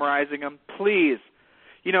bother memorizing them, please.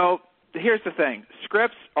 Here's the thing.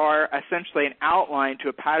 Scripts are essentially an outline to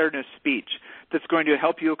a pattern of speech that's going to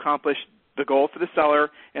help you accomplish the goal for the seller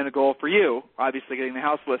and the goal for you, obviously getting the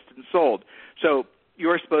house listed and sold. So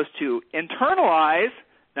you're supposed to internalize,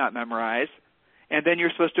 not memorize, and then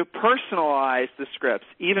you're supposed to personalize the scripts,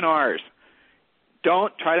 even ours.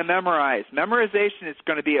 Don't try to memorize. Memorization is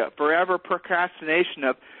going to be a forever procrastination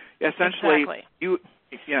of essentially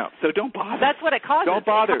so don't bother. That's what it causes. Don't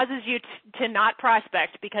bother. It causes you to not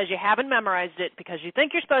prospect because you haven't memorized it, because you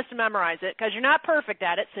think you're supposed to memorize it, because you're not perfect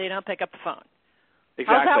at it, so you don't pick up the phone.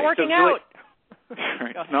 Exactly. How's that working out?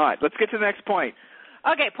 It's not. Let's get to the next point.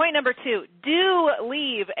 Okay, point number 2. Do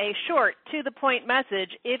leave a short, to-the-point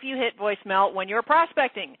message if you hit voicemail when you're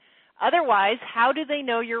prospecting. Otherwise, how do they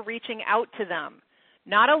know you're reaching out to them?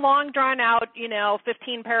 Not a long, drawn-out,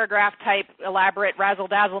 15-paragraph type elaborate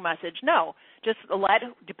razzle-dazzle message. No. Just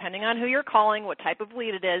depending on who you're calling, what type of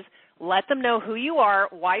lead it is, let them know who you are,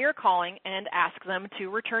 why you're calling, and ask them to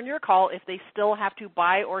return your call if they still have to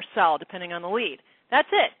buy or sell, depending on the lead. That's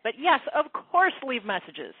it. But yes, of course, leave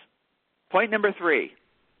messages. Point number 3.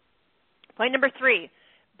 Point number 3,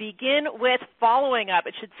 begin with following up.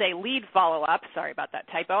 It should say lead follow-up. Sorry about that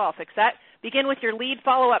typo. I'll fix that. Begin with your lead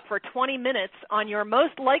follow-up for 20 minutes on your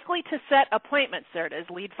most likely to set appointments. There it is,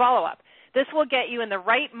 lead follow-up. This will get you in the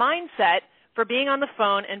right mindset for being on the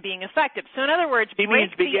phone and being effective. So in other words, break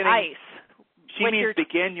the ice. She means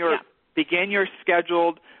begin your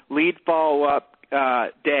scheduled lead follow-up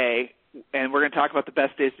day, and we're going to talk about the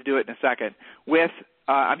best days to do it in a second, with,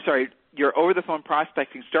 your over-the-phone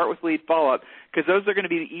prospecting. Start with lead follow-up because those are going to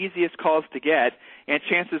be the easiest calls to get, and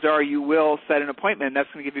chances are you will set an appointment, and that's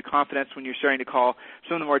going to give you confidence when you're starting to call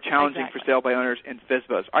some of the more challenging for sale by owners and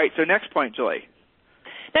FSBOs. All right, so next point, Julie.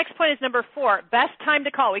 Next point is number 4, best time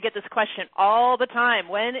to call. We get this question all the time.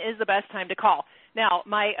 When is the best time to call? Now,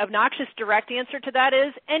 my obnoxious direct answer to that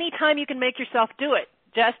is anytime you can make yourself do it.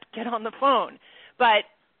 Just get on the phone. But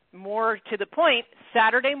more to the point,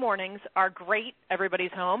 Saturday mornings are great.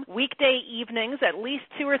 Everybody's home. Weekday evenings, at least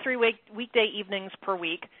 2 or 3 weekday evenings per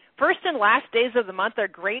week. First and last days of the month are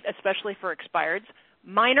great, especially for expireds.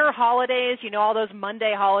 Minor holidays, all those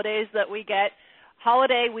Monday holidays that we get.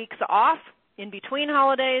 Holiday weeks off. In between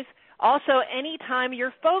holidays, also any time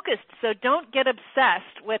you're focused. So don't get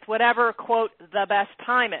obsessed with whatever, quote, the best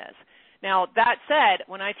time is. Now, that said,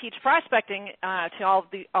 when I teach prospecting to all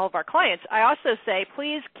of our clients, I also say,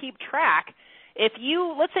 please keep track. If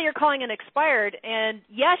let's say you're calling an expired, and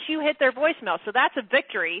yes, you hit their voicemail, so that's a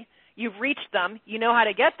victory. You've reached them. You know how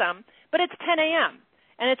to get them. But it's 10 a.m.,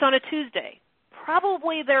 and it's on a Tuesday.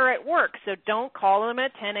 Probably they're at work, so don't call them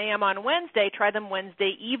at 10 a.m. on Wednesday. Try them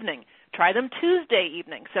Wednesday evening. Try them Tuesday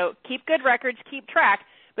evening. So keep good records, keep track,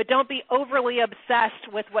 but don't be overly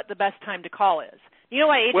obsessed with what the best time to call is. You know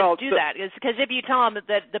why agents do that? Is because if you tell them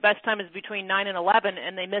that the best time is between 9 and 11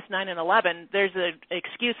 and they miss 9 and 11, there's an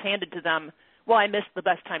excuse handed to them, well, I missed the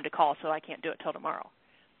best time to call, so I can't do it till tomorrow.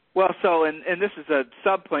 Well, so, and this is a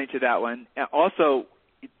sub-point to that one. Also,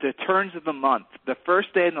 the turns of the month, the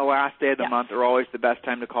first day and the last day of the month are always the best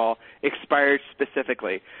time to call, expired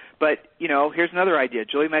specifically. But, here's another idea.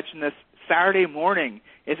 Julie mentioned this. Saturday morning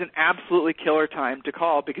is an absolutely killer time to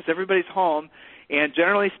call because everybody's home, and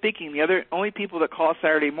generally speaking, the only people that call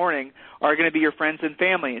Saturday morning are going to be your friends and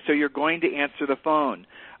family, so you're going to answer the phone.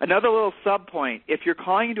 Another little sub-point, if you're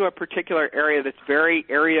calling into a particular area that's very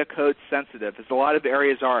area code sensitive, as a lot of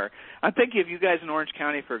areas are, I'm thinking of you guys in Orange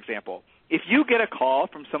County, for example. If you get a call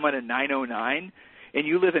from someone in 909 and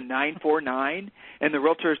you live in 949 and the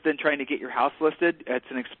realtor is then trying to get your house listed,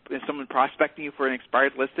 it's someone prospecting you for an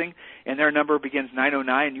expired listing and their number begins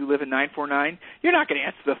 909 and you live in 949, you're not going to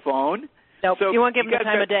answer the phone. Nope, so you won't give them the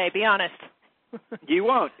time of day, be honest. You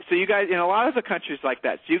won't. So you guys, in a lot of the countries like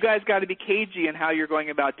that, so you guys got to be cagey in how you're going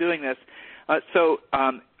about doing this.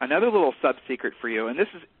 Another little sub-secret for you, and this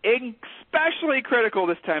is especially critical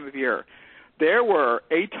this time of year. There were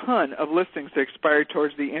a ton of listings that expired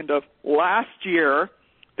towards the end of last year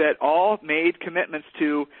that all made commitments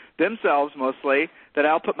to themselves mostly that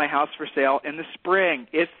I'll put my house for sale in the spring.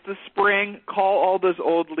 It's the spring. Call all those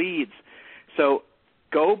old leads. So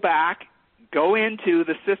go back, go into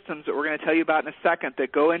the systems that we're going to tell you about in a second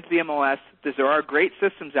that go into the MLS. There are great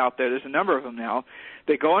systems out there. There's a number of them now.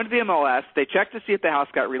 They go into the MLS. They check to see if the house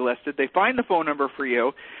got relisted. They find the phone number for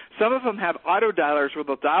you. Some of them have auto dialers where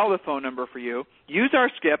they'll dial the phone number for you, use our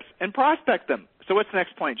skips, and prospect them. So what's the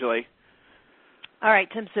next point, Julie? All right,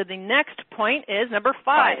 Tim, so the next point is number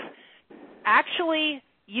 5. Actually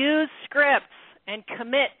use scripts and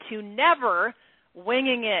commit to never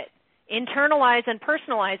winging it. Internalize and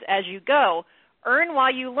personalize as you go. Earn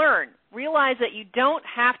while you learn. Realize that you don't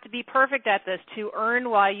have to be perfect at this to earn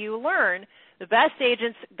while you learn. The best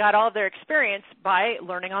agents got all their experience by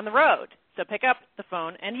learning on the road. So pick up the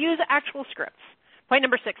phone and use actual scripts. Point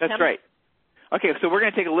number 6, That's Tim. right. Okay, so we're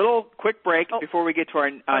going to take a little quick break before we get to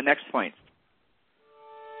our next point.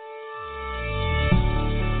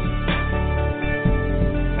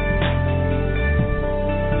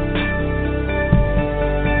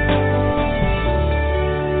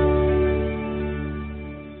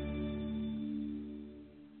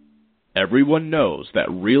 Everyone knows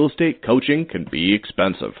that real estate coaching can be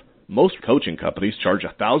expensive. Most coaching companies charge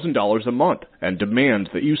 $1,000 a month and demand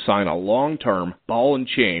that you sign a long-term, ball and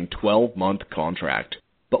chain 12-month contract.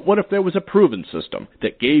 But what if there was a proven system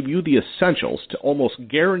that gave you the essentials to almost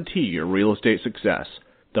guarantee your real estate success?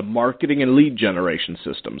 The marketing and lead generation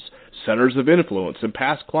systems, centers of influence and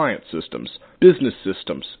past client systems, business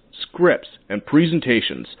systems, scripts, and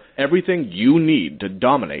presentations, everything you need to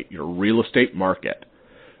dominate your real estate market.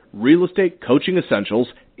 Real Estate Coaching Essentials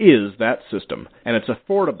is that system, and it's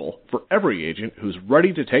affordable for every agent who's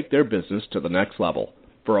ready to take their business to the next level.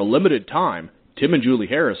 For a limited time, Tim and Julie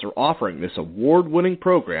Harris are offering this award-winning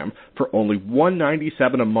program for only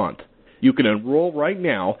 $197 a month. You can enroll right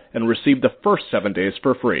now and receive the first 7 days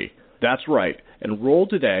for free. That's right. Enroll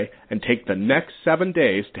today and take the next 7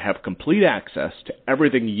 days to have complete access to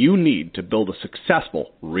everything you need to build a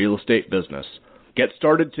successful real estate business. Get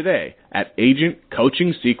started today at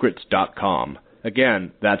agentcoachingsecrets.com.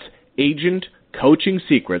 Again, that's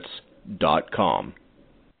agentcoachingsecrets.com.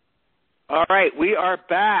 All right, we are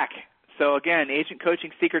back. So again,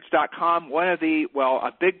 agentcoachingsecrets.com,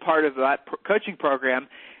 a big part of that coaching program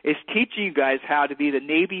is teaching you guys how to be the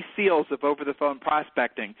Navy SEALs of over-the-phone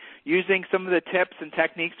prospecting, using some of the tips and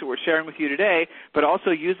techniques that we're sharing with you today, but also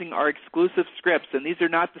using our exclusive scripts. And these are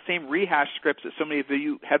not the same rehashed scripts that so many of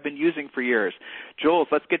you have been using for years. Jules,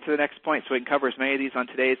 let's get to the next point so we can cover as many of these on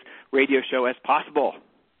today's radio show as possible.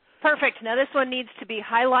 Perfect. Now this one needs to be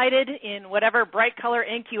highlighted in whatever bright color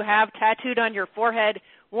ink you have tattooed on your forehead.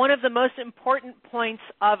 One of the most important points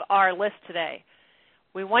of our list today.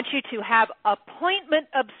 We want you to have appointment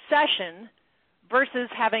obsession versus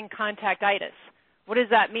having contactitis. What does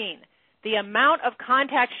that mean? The amount of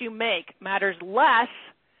contacts you make matters less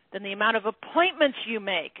than the amount of appointments you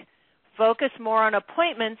make. Focus more on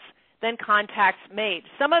appointments than contacts made.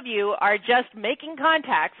 Some of you are just making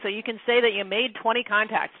contacts so you can say that you made 20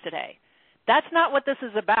 contacts today. That's not what this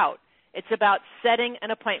is about. It's about setting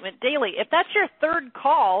an appointment daily. If that's your third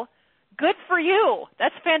call, good for you.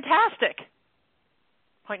 That's fantastic.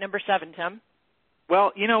 Point number 7, Tim.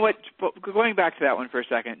 Well, you know what? Going back to that one for a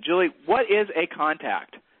second, Julie, what is a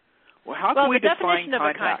contact? Well, how can we define definition of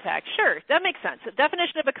a contact? Sure, that makes sense. The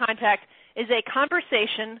definition of a contact is a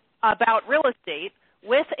conversation about real estate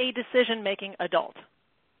with a decision-making adult.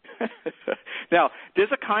 Now, does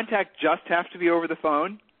a contact just have to be over the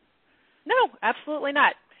phone? No, absolutely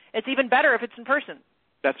not. It's even better if it's in person.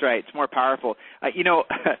 That's right. It's more powerful.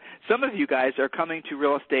 Some of you guys are coming to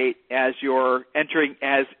real estate as you're entering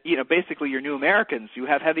as, basically you're new Americans. You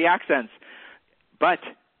have heavy accents, but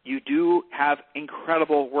you do have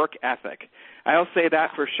incredible work ethic. I'll say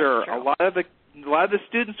that for sure. A lot of the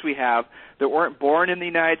students we have that weren't born in the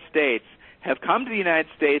United States have come to the United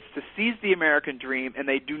States to seize the American dream, and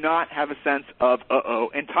they do not have a sense of,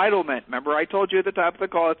 entitlement. Remember I told you at the top of the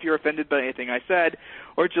call, if you're offended by anything I said,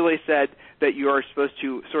 or Julie said, that you are supposed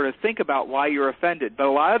to sort of think about why you're offended. But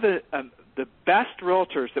a lot of the best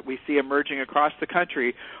realtors that we see emerging across the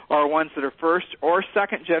country are ones that are first or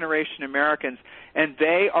second generation Americans, and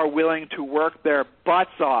they are willing to work their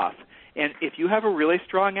butts off. And if you have a really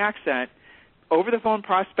strong accent, over-the-phone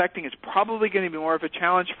prospecting is probably going to be more of a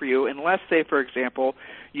challenge for you unless, say, for example,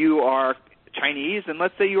 you are Chinese, and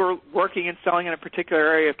let's say you're working and selling in a particular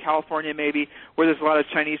area of California maybe where there's a lot of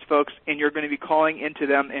Chinese folks, and you're going to be calling into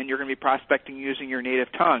them and you're going to be prospecting using your native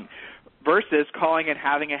tongue. versus calling and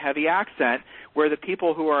having a heavy accent where the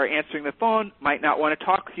people who are answering the phone might not want to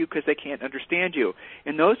talk with you because they can't understand you.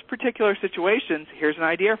 In those particular situations, here's an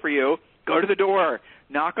idea for you. Go to the door.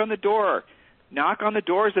 Knock on the door. Knock on the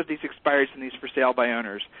doors of these expireds and these for sale by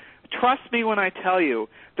owners. Trust me when I tell you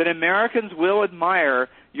that Americans will admire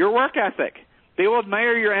your work ethic. They will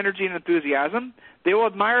admire your energy and enthusiasm. They will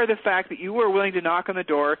admire the fact that you were willing to knock on the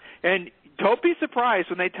door. And don't be surprised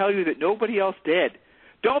when they tell you that nobody else did.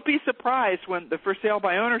 Don't be surprised when the for sale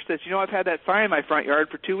by owner says, I've had that sign in my front yard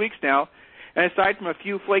for 2 weeks now, and aside from a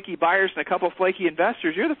few flaky buyers and a couple flaky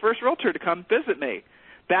investors, you're the first realtor to come visit me.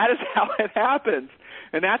 That is how it happens.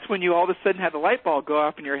 And that's when you all of a sudden have the light bulb go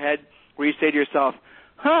off in your head where you say to yourself,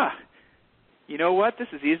 you know what? This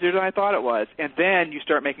is easier than I thought it was. And then you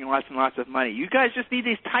start making lots and lots of money. You guys just need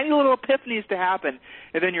these tiny little epiphanies to happen,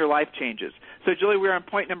 and then your life changes. So, Julie, we're on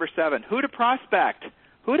point number 7. Who to prospect?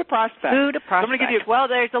 Who to prospect? Who to prospect? So I'm give you, well,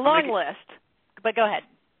 there's a long list, but go ahead.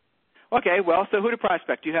 Okay, well, so who to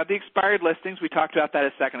prospect? You have the expired listings. We talked about that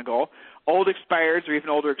a second ago. Old expireds or even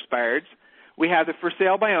older expireds. We have the for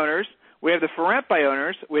sale by owners. We have the for rent by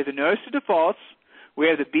owners. We have the notice of defaults. We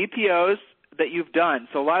have the BPOs that you've done.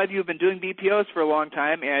 So a lot of you have been doing BPOs for a long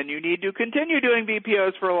time, and you need to continue doing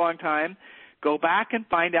BPOs for a long time. Go back and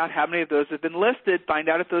find out how many of those have been listed. Find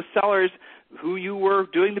out if those sellers who you were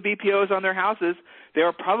doing the BPOs on their houses, they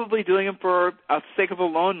were probably doing them for a sake of a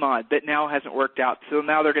loan mod that now hasn't worked out. So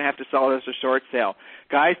now they're going to have to sell it as a short sale.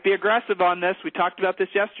 Guys, be aggressive on this. We talked about this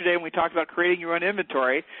yesterday when we talked about creating your own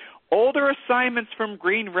inventory. Older assignments from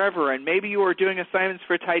Green River, and maybe you were doing assignments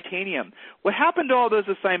for Titanium. What happened to all those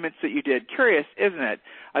assignments that you did? Curious, isn't it?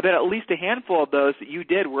 I bet at least a handful of those that you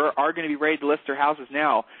did are going to be ready to list their houses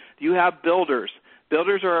now. You have builders.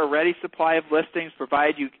 Builders are a ready supply of listings,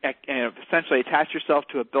 provided you essentially attach yourself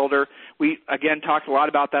to a builder. We, again, talked a lot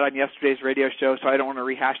about that on yesterday's radio show, so I don't want to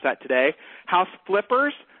rehash that today. House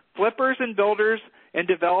flippers and builders and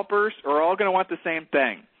developers are all going to want the same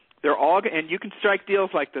thing. They're all, and you can strike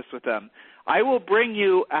deals like this with them. I will bring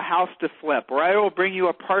you a house to flip, or I will bring you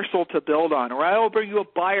a parcel to build on, or I will bring you a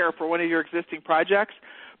buyer for one of your existing projects,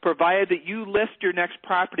 provided that you list your next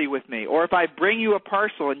property with me. Or if I bring you a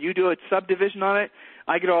parcel and you do a subdivision on it,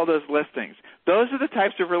 I get all those listings. Those are the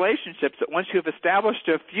types of relationships that once you have established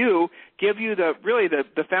a few, give you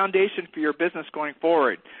the foundation for your business going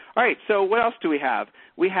forward. All right, so what else do we have?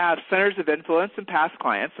 We have centers of influence and past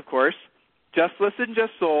clients, of course. Just listed and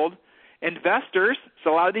just sold. Investors,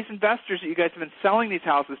 so a lot of these investors that you guys have been selling these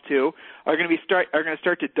houses to are going to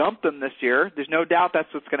start to dump them this year. There's no doubt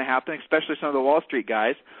that's what's going to happen, especially some of the Wall Street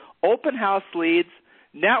guys. Open house leads,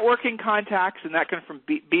 networking contacts, and that can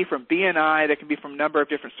be from BNI, that can be from a number of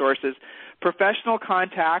different sources. Professional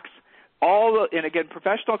contacts, and again,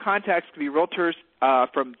 professional contacts can be realtors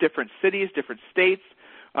from different cities, different states,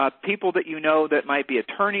 people that you know that might be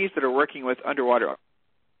attorneys that are working with underwater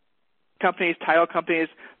companies, title companies.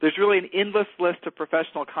 There's really an endless list of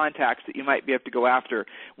professional contacts that you might be able to go after.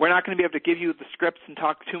 We're not going to be able to give you the scripts and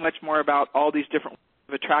talk too much more about all these different ways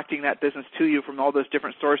of attracting that business to you from all those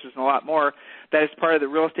different sources and a lot more. That is part of the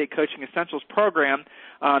Real Estate Coaching Essentials program,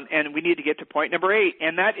 and we need to get to point number 8,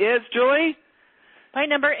 and that is, Julie? Point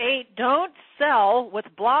number 8, don't sell with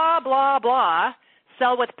blah, blah, blah.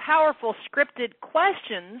 Sell with powerful scripted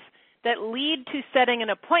questions that lead to setting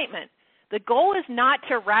an appointment. The goal is not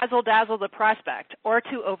to razzle-dazzle the prospect or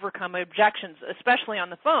to overcome objections, especially on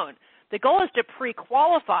the phone. The goal is to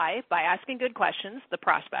pre-qualify by asking good questions, the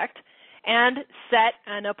prospect, and set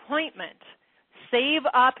an appointment. Save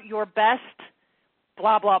up your best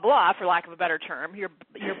blah, blah, blah, for lack of a better term, your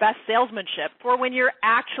best salesmanship for when you're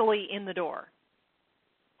actually in the door.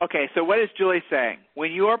 Okay, so what is Julie saying?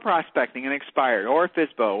 When you are prospecting an expired or a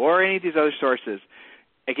FSBO or any of these other sources,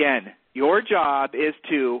 again, your job is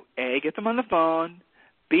to, A, get them on the phone,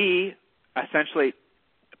 B, essentially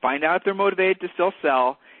find out if they're motivated to still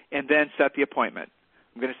sell, and then set the appointment.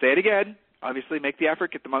 I'm going to say it again. Obviously, make the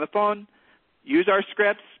effort, get them on the phone, use our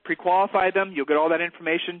scripts, pre-qualify them. You'll get all that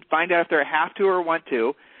information, find out if they have to or want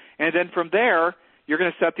to, and then from there, you're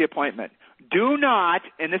going to set the appointment. Do not,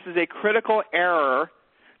 and this is a critical error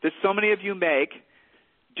that so many of you make,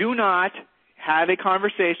 do not have a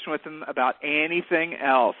conversation with them about anything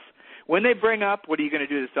else. When they bring up, what are you going to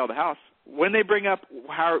do to sell the house? When they bring up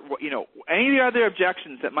any of the other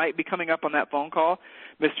objections that might be coming up on that phone call,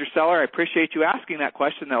 Mr. Seller, I appreciate you asking that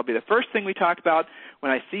question. That will be the first thing we talk about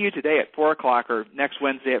when I see you today at 4 o'clock or next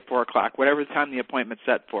Wednesday at 4 o'clock, whatever the time the appointment's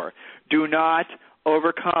set for. Do not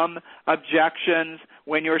overcome objections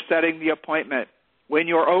when you're setting the appointment. When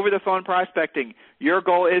you're over the phone prospecting, your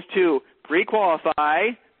goal is to pre-qualify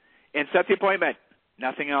and set the appointment.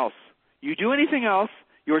 Nothing else. You do anything else,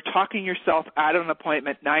 you're talking yourself out of an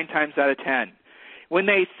appointment 9 times out of 10. When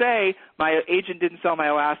they say, my agent didn't sell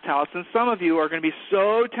my last house, and some of you are going to be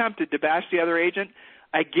so tempted to bash the other agent,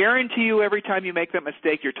 I guarantee you every time you make that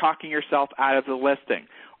mistake, you're talking yourself out of the listing.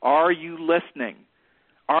 Are you listening?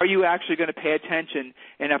 Are you actually going to pay attention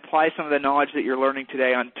and apply some of the knowledge that you're learning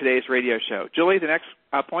today on today's radio show? Julie, the next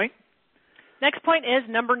point? Next point is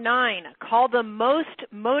number 9. Call the most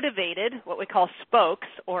motivated, what we call spokes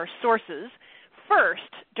or sources, first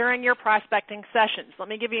during your prospecting sessions. Let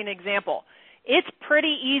me give you an example. It's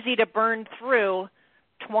pretty easy to burn through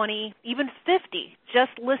 20, even 50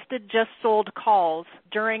 just listed, just sold calls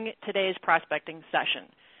during today's prospecting session.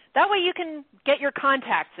 That way you can get your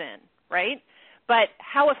contacts in, right? But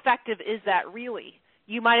how effective is that really?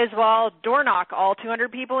 You might as well door knock all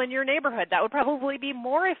 200 people in your neighborhood. That would probably be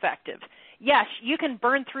more effective. Yes, you can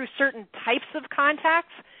burn through certain types of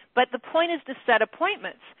contacts, but the point is to set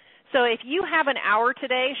appointments. So if you have an hour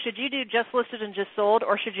today, should you do just listed and just sold,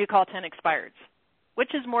 or should you call 10 expireds?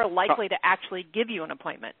 Which is more likely to actually give you an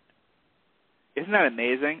appointment? Isn't that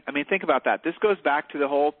amazing? I mean, think about that. This goes back to the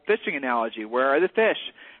whole fishing analogy. Where are the fish?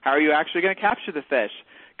 How are you actually going to capture the fish?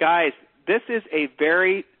 Guys, this is a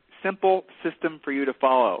very simple system for you to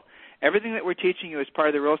follow. Everything that we're teaching you as part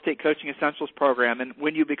of the Real Estate Coaching Essentials program, and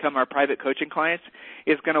when you become our private coaching clients,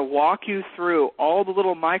 is going to walk you through all the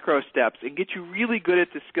little micro steps and get you really good at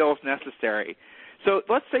the skills necessary. So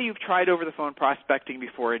let's say you've tried over the phone prospecting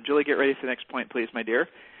before, and Julie, get ready for the next point, please, my dear.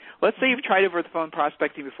 Let's say you've tried over the phone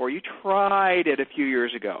prospecting before. You tried it a few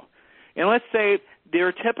years ago. And let's say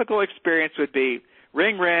their typical experience would be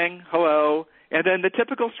ring, ring, hello, and then the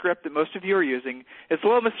typical script that most of you are using is,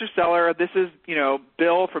 hello, Mr. Seller, this is,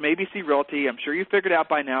 Bill from ABC Realty. I'm sure you figured out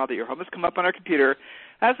by now that your home has come up on our computer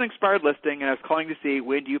as an expired listing, and I was calling to see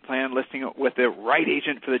when do you plan listing it with the right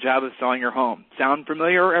agent for the job of selling your home. Sound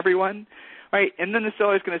familiar, everyone? All right, and then the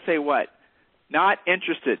seller is going to say what? Not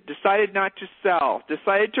interested, decided not to sell,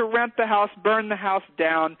 decided to rent the house, burn the house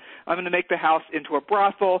down. I'm going to make the house into a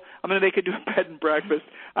brothel. I'm going to make it into a bed and breakfast.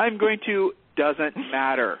 I'm going to, doesn't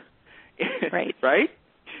matter. Right. Right?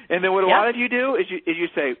 And then what a lot of you do is you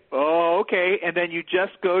say, oh, okay, and then you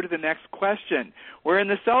just go to the next question. Where in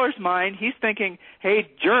the seller's mind, he's thinking,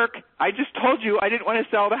 hey, jerk, I just told you I didn't want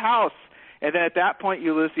to sell the house. And then at that point,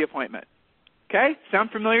 you lose the appointment. Okay?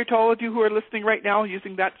 Sound familiar to all of you who are listening right now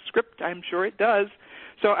using that script? I'm sure it does.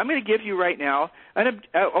 So I'm going to give you right now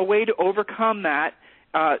a way to overcome that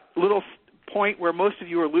little point where most of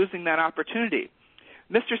you are losing that opportunity.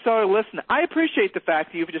 Mr. Seller, listen, I appreciate the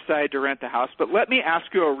fact that you've decided to rent the house, but let me ask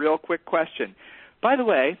you a real quick question. By the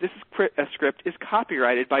way, this script is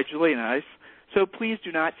copyrighted by Julie and I, so please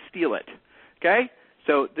do not steal it. Okay?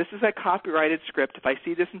 So this is a copyrighted script. If I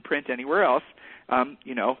see this in print anywhere else,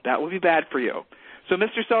 that will be bad for you. So,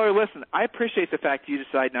 Mr. Seller, listen, I appreciate the fact that you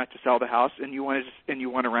decide not to sell the house and you want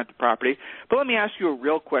to rent the property, but let me ask you a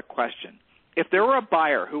real quick question. If there were a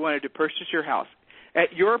buyer who wanted to purchase your house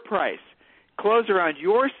at your price, close around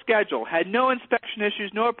your schedule, had no inspection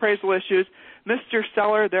issues, no appraisal issues, Mr.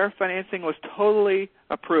 Seller, their financing was totally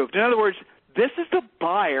approved. In other words, this is the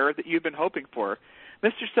buyer that you've been hoping for.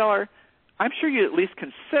 Mr. Seller, I'm sure you'd at least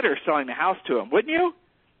consider selling the house to him, wouldn't you?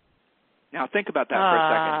 Now think about that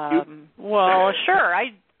for a second. Well, sure.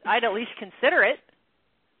 I'd at least consider it.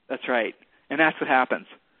 That's right. And that's what happens.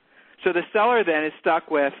 So the seller then is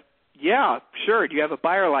stuck with, yeah, sure, do you have a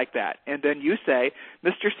buyer like that? And then you say,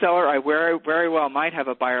 Mr. Seller, I very, very well might have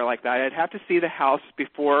a buyer like that. I'd have to see the house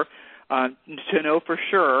before to know for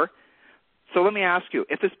sure. So let me ask you,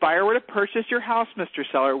 if this buyer were to purchase your house, Mr.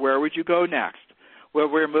 Seller, where would you go next? Well,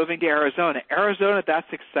 we're moving to Arizona. Arizona, that's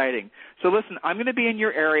exciting. So listen, I'm going to be in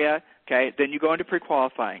your area. Okay, then you go into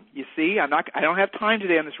pre-qualifying. You see, I don't have time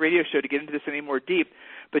today on this radio show to get into this any more deep,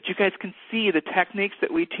 but you guys can see the techniques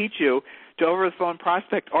that we teach you to over-the-phone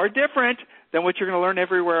prospect are different than what you're going to learn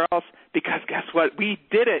everywhere else, because guess what? We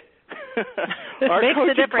did it. It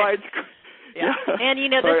makes a difference. Yeah. And,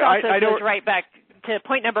 this also goes right back to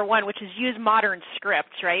point number 1, which is use modern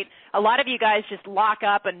scripts, right? A lot of you guys just lock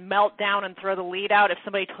up and melt down and throw the lead out if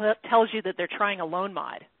somebody tells you that they're trying a loan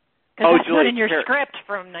mod. Because that's not in your script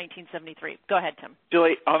from 1973. Go ahead, Tim.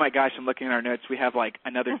 Julie, oh my gosh, I'm looking at our notes. We have like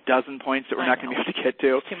another dozen points that we're not going to be able to get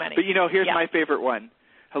to. Too many. But here's my favorite one.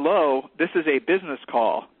 Hello, this is a business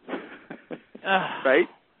call. Right?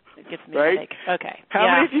 It gets me a headache. Okay. How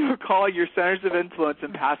many of you would call your centers of influence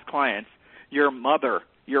and past clients your mother,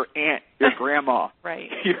 your aunt, your grandma, right,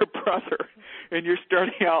 your brother, and you're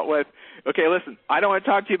starting out with, okay, listen, I don't want to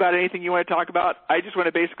talk to you about anything you want to talk about. I just want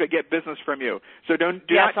to basically get business from you. So do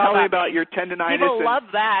not tell me about your tendinitis. People love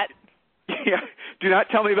that. Yeah, do not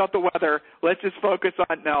tell me about the weather. Let's just focus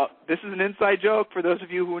on, now, this is an inside joke for those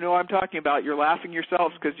of you who know what I'm talking about. You're laughing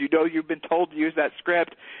yourselves because you know you've been told to use that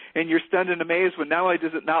script, and you're stunned and amazed when not only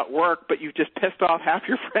does it not work, but you've just pissed off half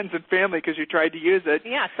your friends and family because you tried to use it.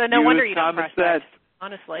 Yeah, so no wonder you don't press that,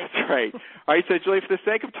 honestly. That's right. All right, so, Julie, for the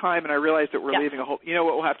sake of time, and I realize that we're leaving a whole, you know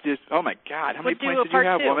what we'll have to do is, oh, my God, how many points did you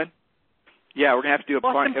have, woman? Yeah, we're going to have to do a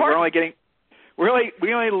point.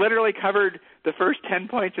 We only literally covered the first 10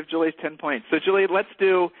 points of Julie's 10 points. So, Julie, let's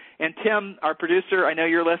do, and Tim, our producer, I know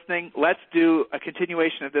you're listening, let's do a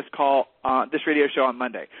continuation of this call, this radio show on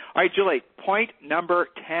Monday. All right, Julie, point number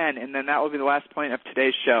 10, and then that will be the last point of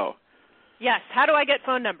today's show. Yes. How do I get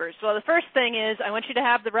phone numbers? Well, the first thing is I want you to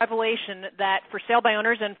have the revelation that for sale by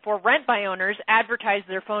owners and for rent by owners, advertise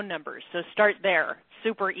their phone numbers. So start there.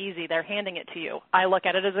 Super easy. They're handing it to you. I look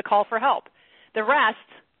at it as a call for help. The rest,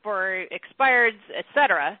 for expireds,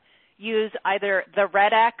 etc., use either the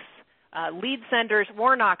RedX, Lead Senders,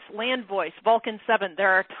 Warnox, LandVoice, Vulcan 7. There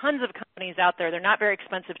are tons of companies out there. They're not very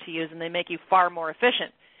expensive to use, and they make you far more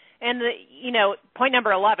efficient. And, point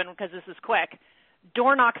number 11, because this is quick,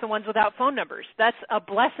 door knock the ones without phone numbers. That's a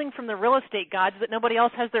blessing from the real estate gods that nobody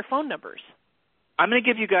else has their phone numbers. I'm going to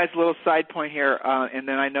give you guys a little side point here, and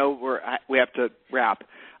then I know we have to wrap.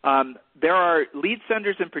 There are Lead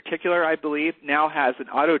Senders in particular, I believe, now has an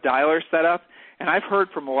auto dialer set up. And I've heard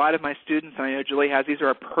from a lot of my students, and I know Julie has, these are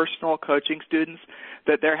our personal coaching students,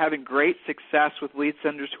 that they're having great success with Lead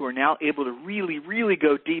Senders who are now able to really, really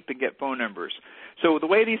go deep and get phone numbers. So the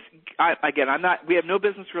way we have no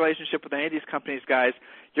business relationship with any of these companies, guys.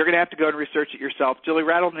 You're going to have to go and research it yourself. Julie,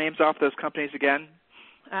 rattle the names off those companies again.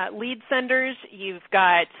 Lead Senders, you've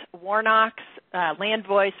got Warnox,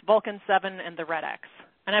 LandVoice, Vulcan 7, and the RedX.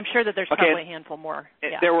 And I'm sure that there's probably a handful more.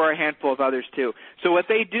 Yeah. There were a handful of others, too. So what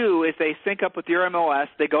they do is they sync up with your MLS.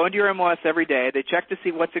 They go into your MLS every day. They check to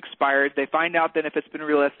see what's expired. They find out then if it's been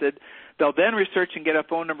relisted. They'll then research and get a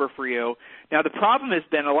phone number for you. Now, the problem has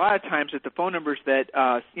been a lot of times that the phone numbers that,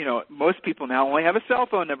 most people now only have a cell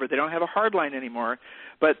phone number. They don't have a hard line anymore.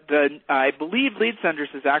 But I believe Lead Senders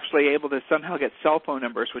is actually able to somehow get cell phone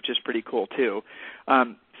numbers, which is pretty cool, too.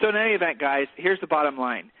 So in any event, guys, here's the bottom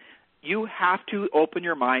line. You have to open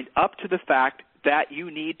your mind up to the fact that you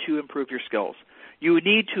need to improve your skills. You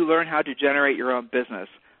need to learn how to generate your own business.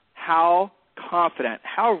 How confident,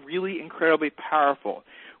 how really incredibly powerful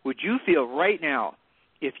would you feel right now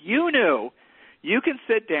if you knew you can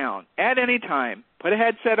sit down at any time, put a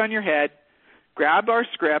headset on your head, grab our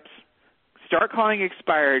scripts, start calling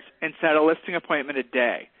expireds, and set a listing appointment a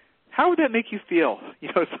day? How would that make you feel?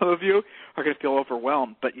 Some of you are going to feel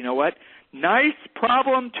overwhelmed, but you know what? Nice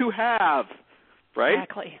problem to have, right?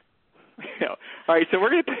 Exactly. All right, so we're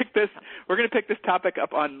going to pick this topic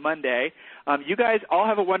up on Monday. You guys all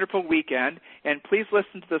have a wonderful weekend, and please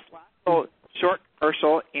listen to this last short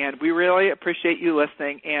commercial, and we really appreciate you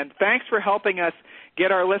listening. And thanks for helping us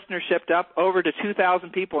get our listenership up over to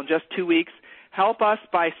 2,000 people in just 2 weeks. Help us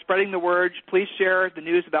by spreading the word. Please share the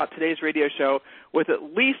news about today's radio show with at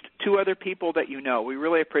least 2 other people that you know. We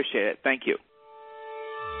really appreciate it. Thank you.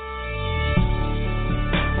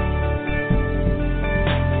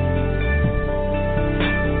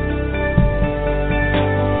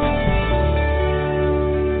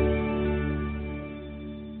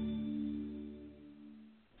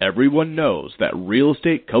 Everyone knows that real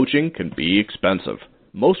estate coaching can be expensive.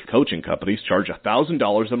 Most coaching companies charge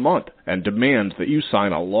 $1,000 a month and demand that you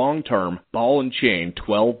sign a long-term, ball and chain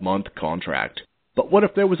 12-month contract. But what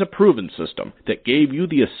if there was a proven system that gave you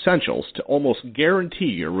the essentials to almost guarantee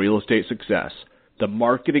your real estate success? The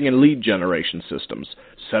marketing and lead generation systems,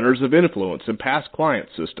 centers of influence and past client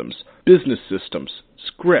systems, business systems,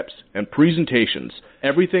 scripts, and presentations,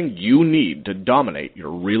 everything you need to dominate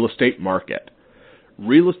your real estate market.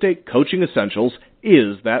 Real Estate Coaching Essentials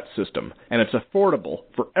is that system, and it's affordable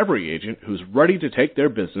for every agent who's ready to take their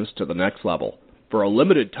business to the next level. For a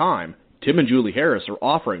limited time, Tim and Julie Harris are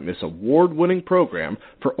offering this award-winning program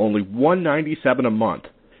for only $197 a month.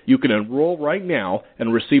 You can enroll right now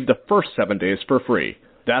and receive the first 7 days for free.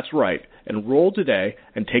 That's right. Enroll today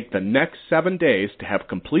and take the next 7 days to have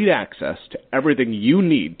complete access to everything you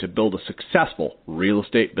need to build a successful real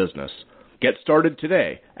estate business. Get started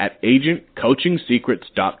today at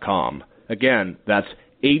agentcoachingsecrets.com. Again, that's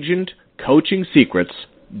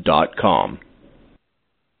agentcoachingsecrets.com.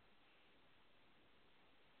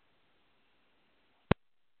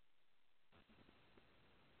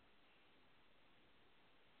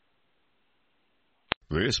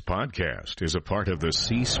 This podcast is a part of the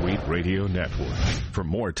C-Suite Radio Network. For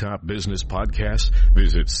more top business podcasts,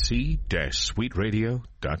 visit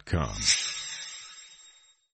c-suiteradio.com.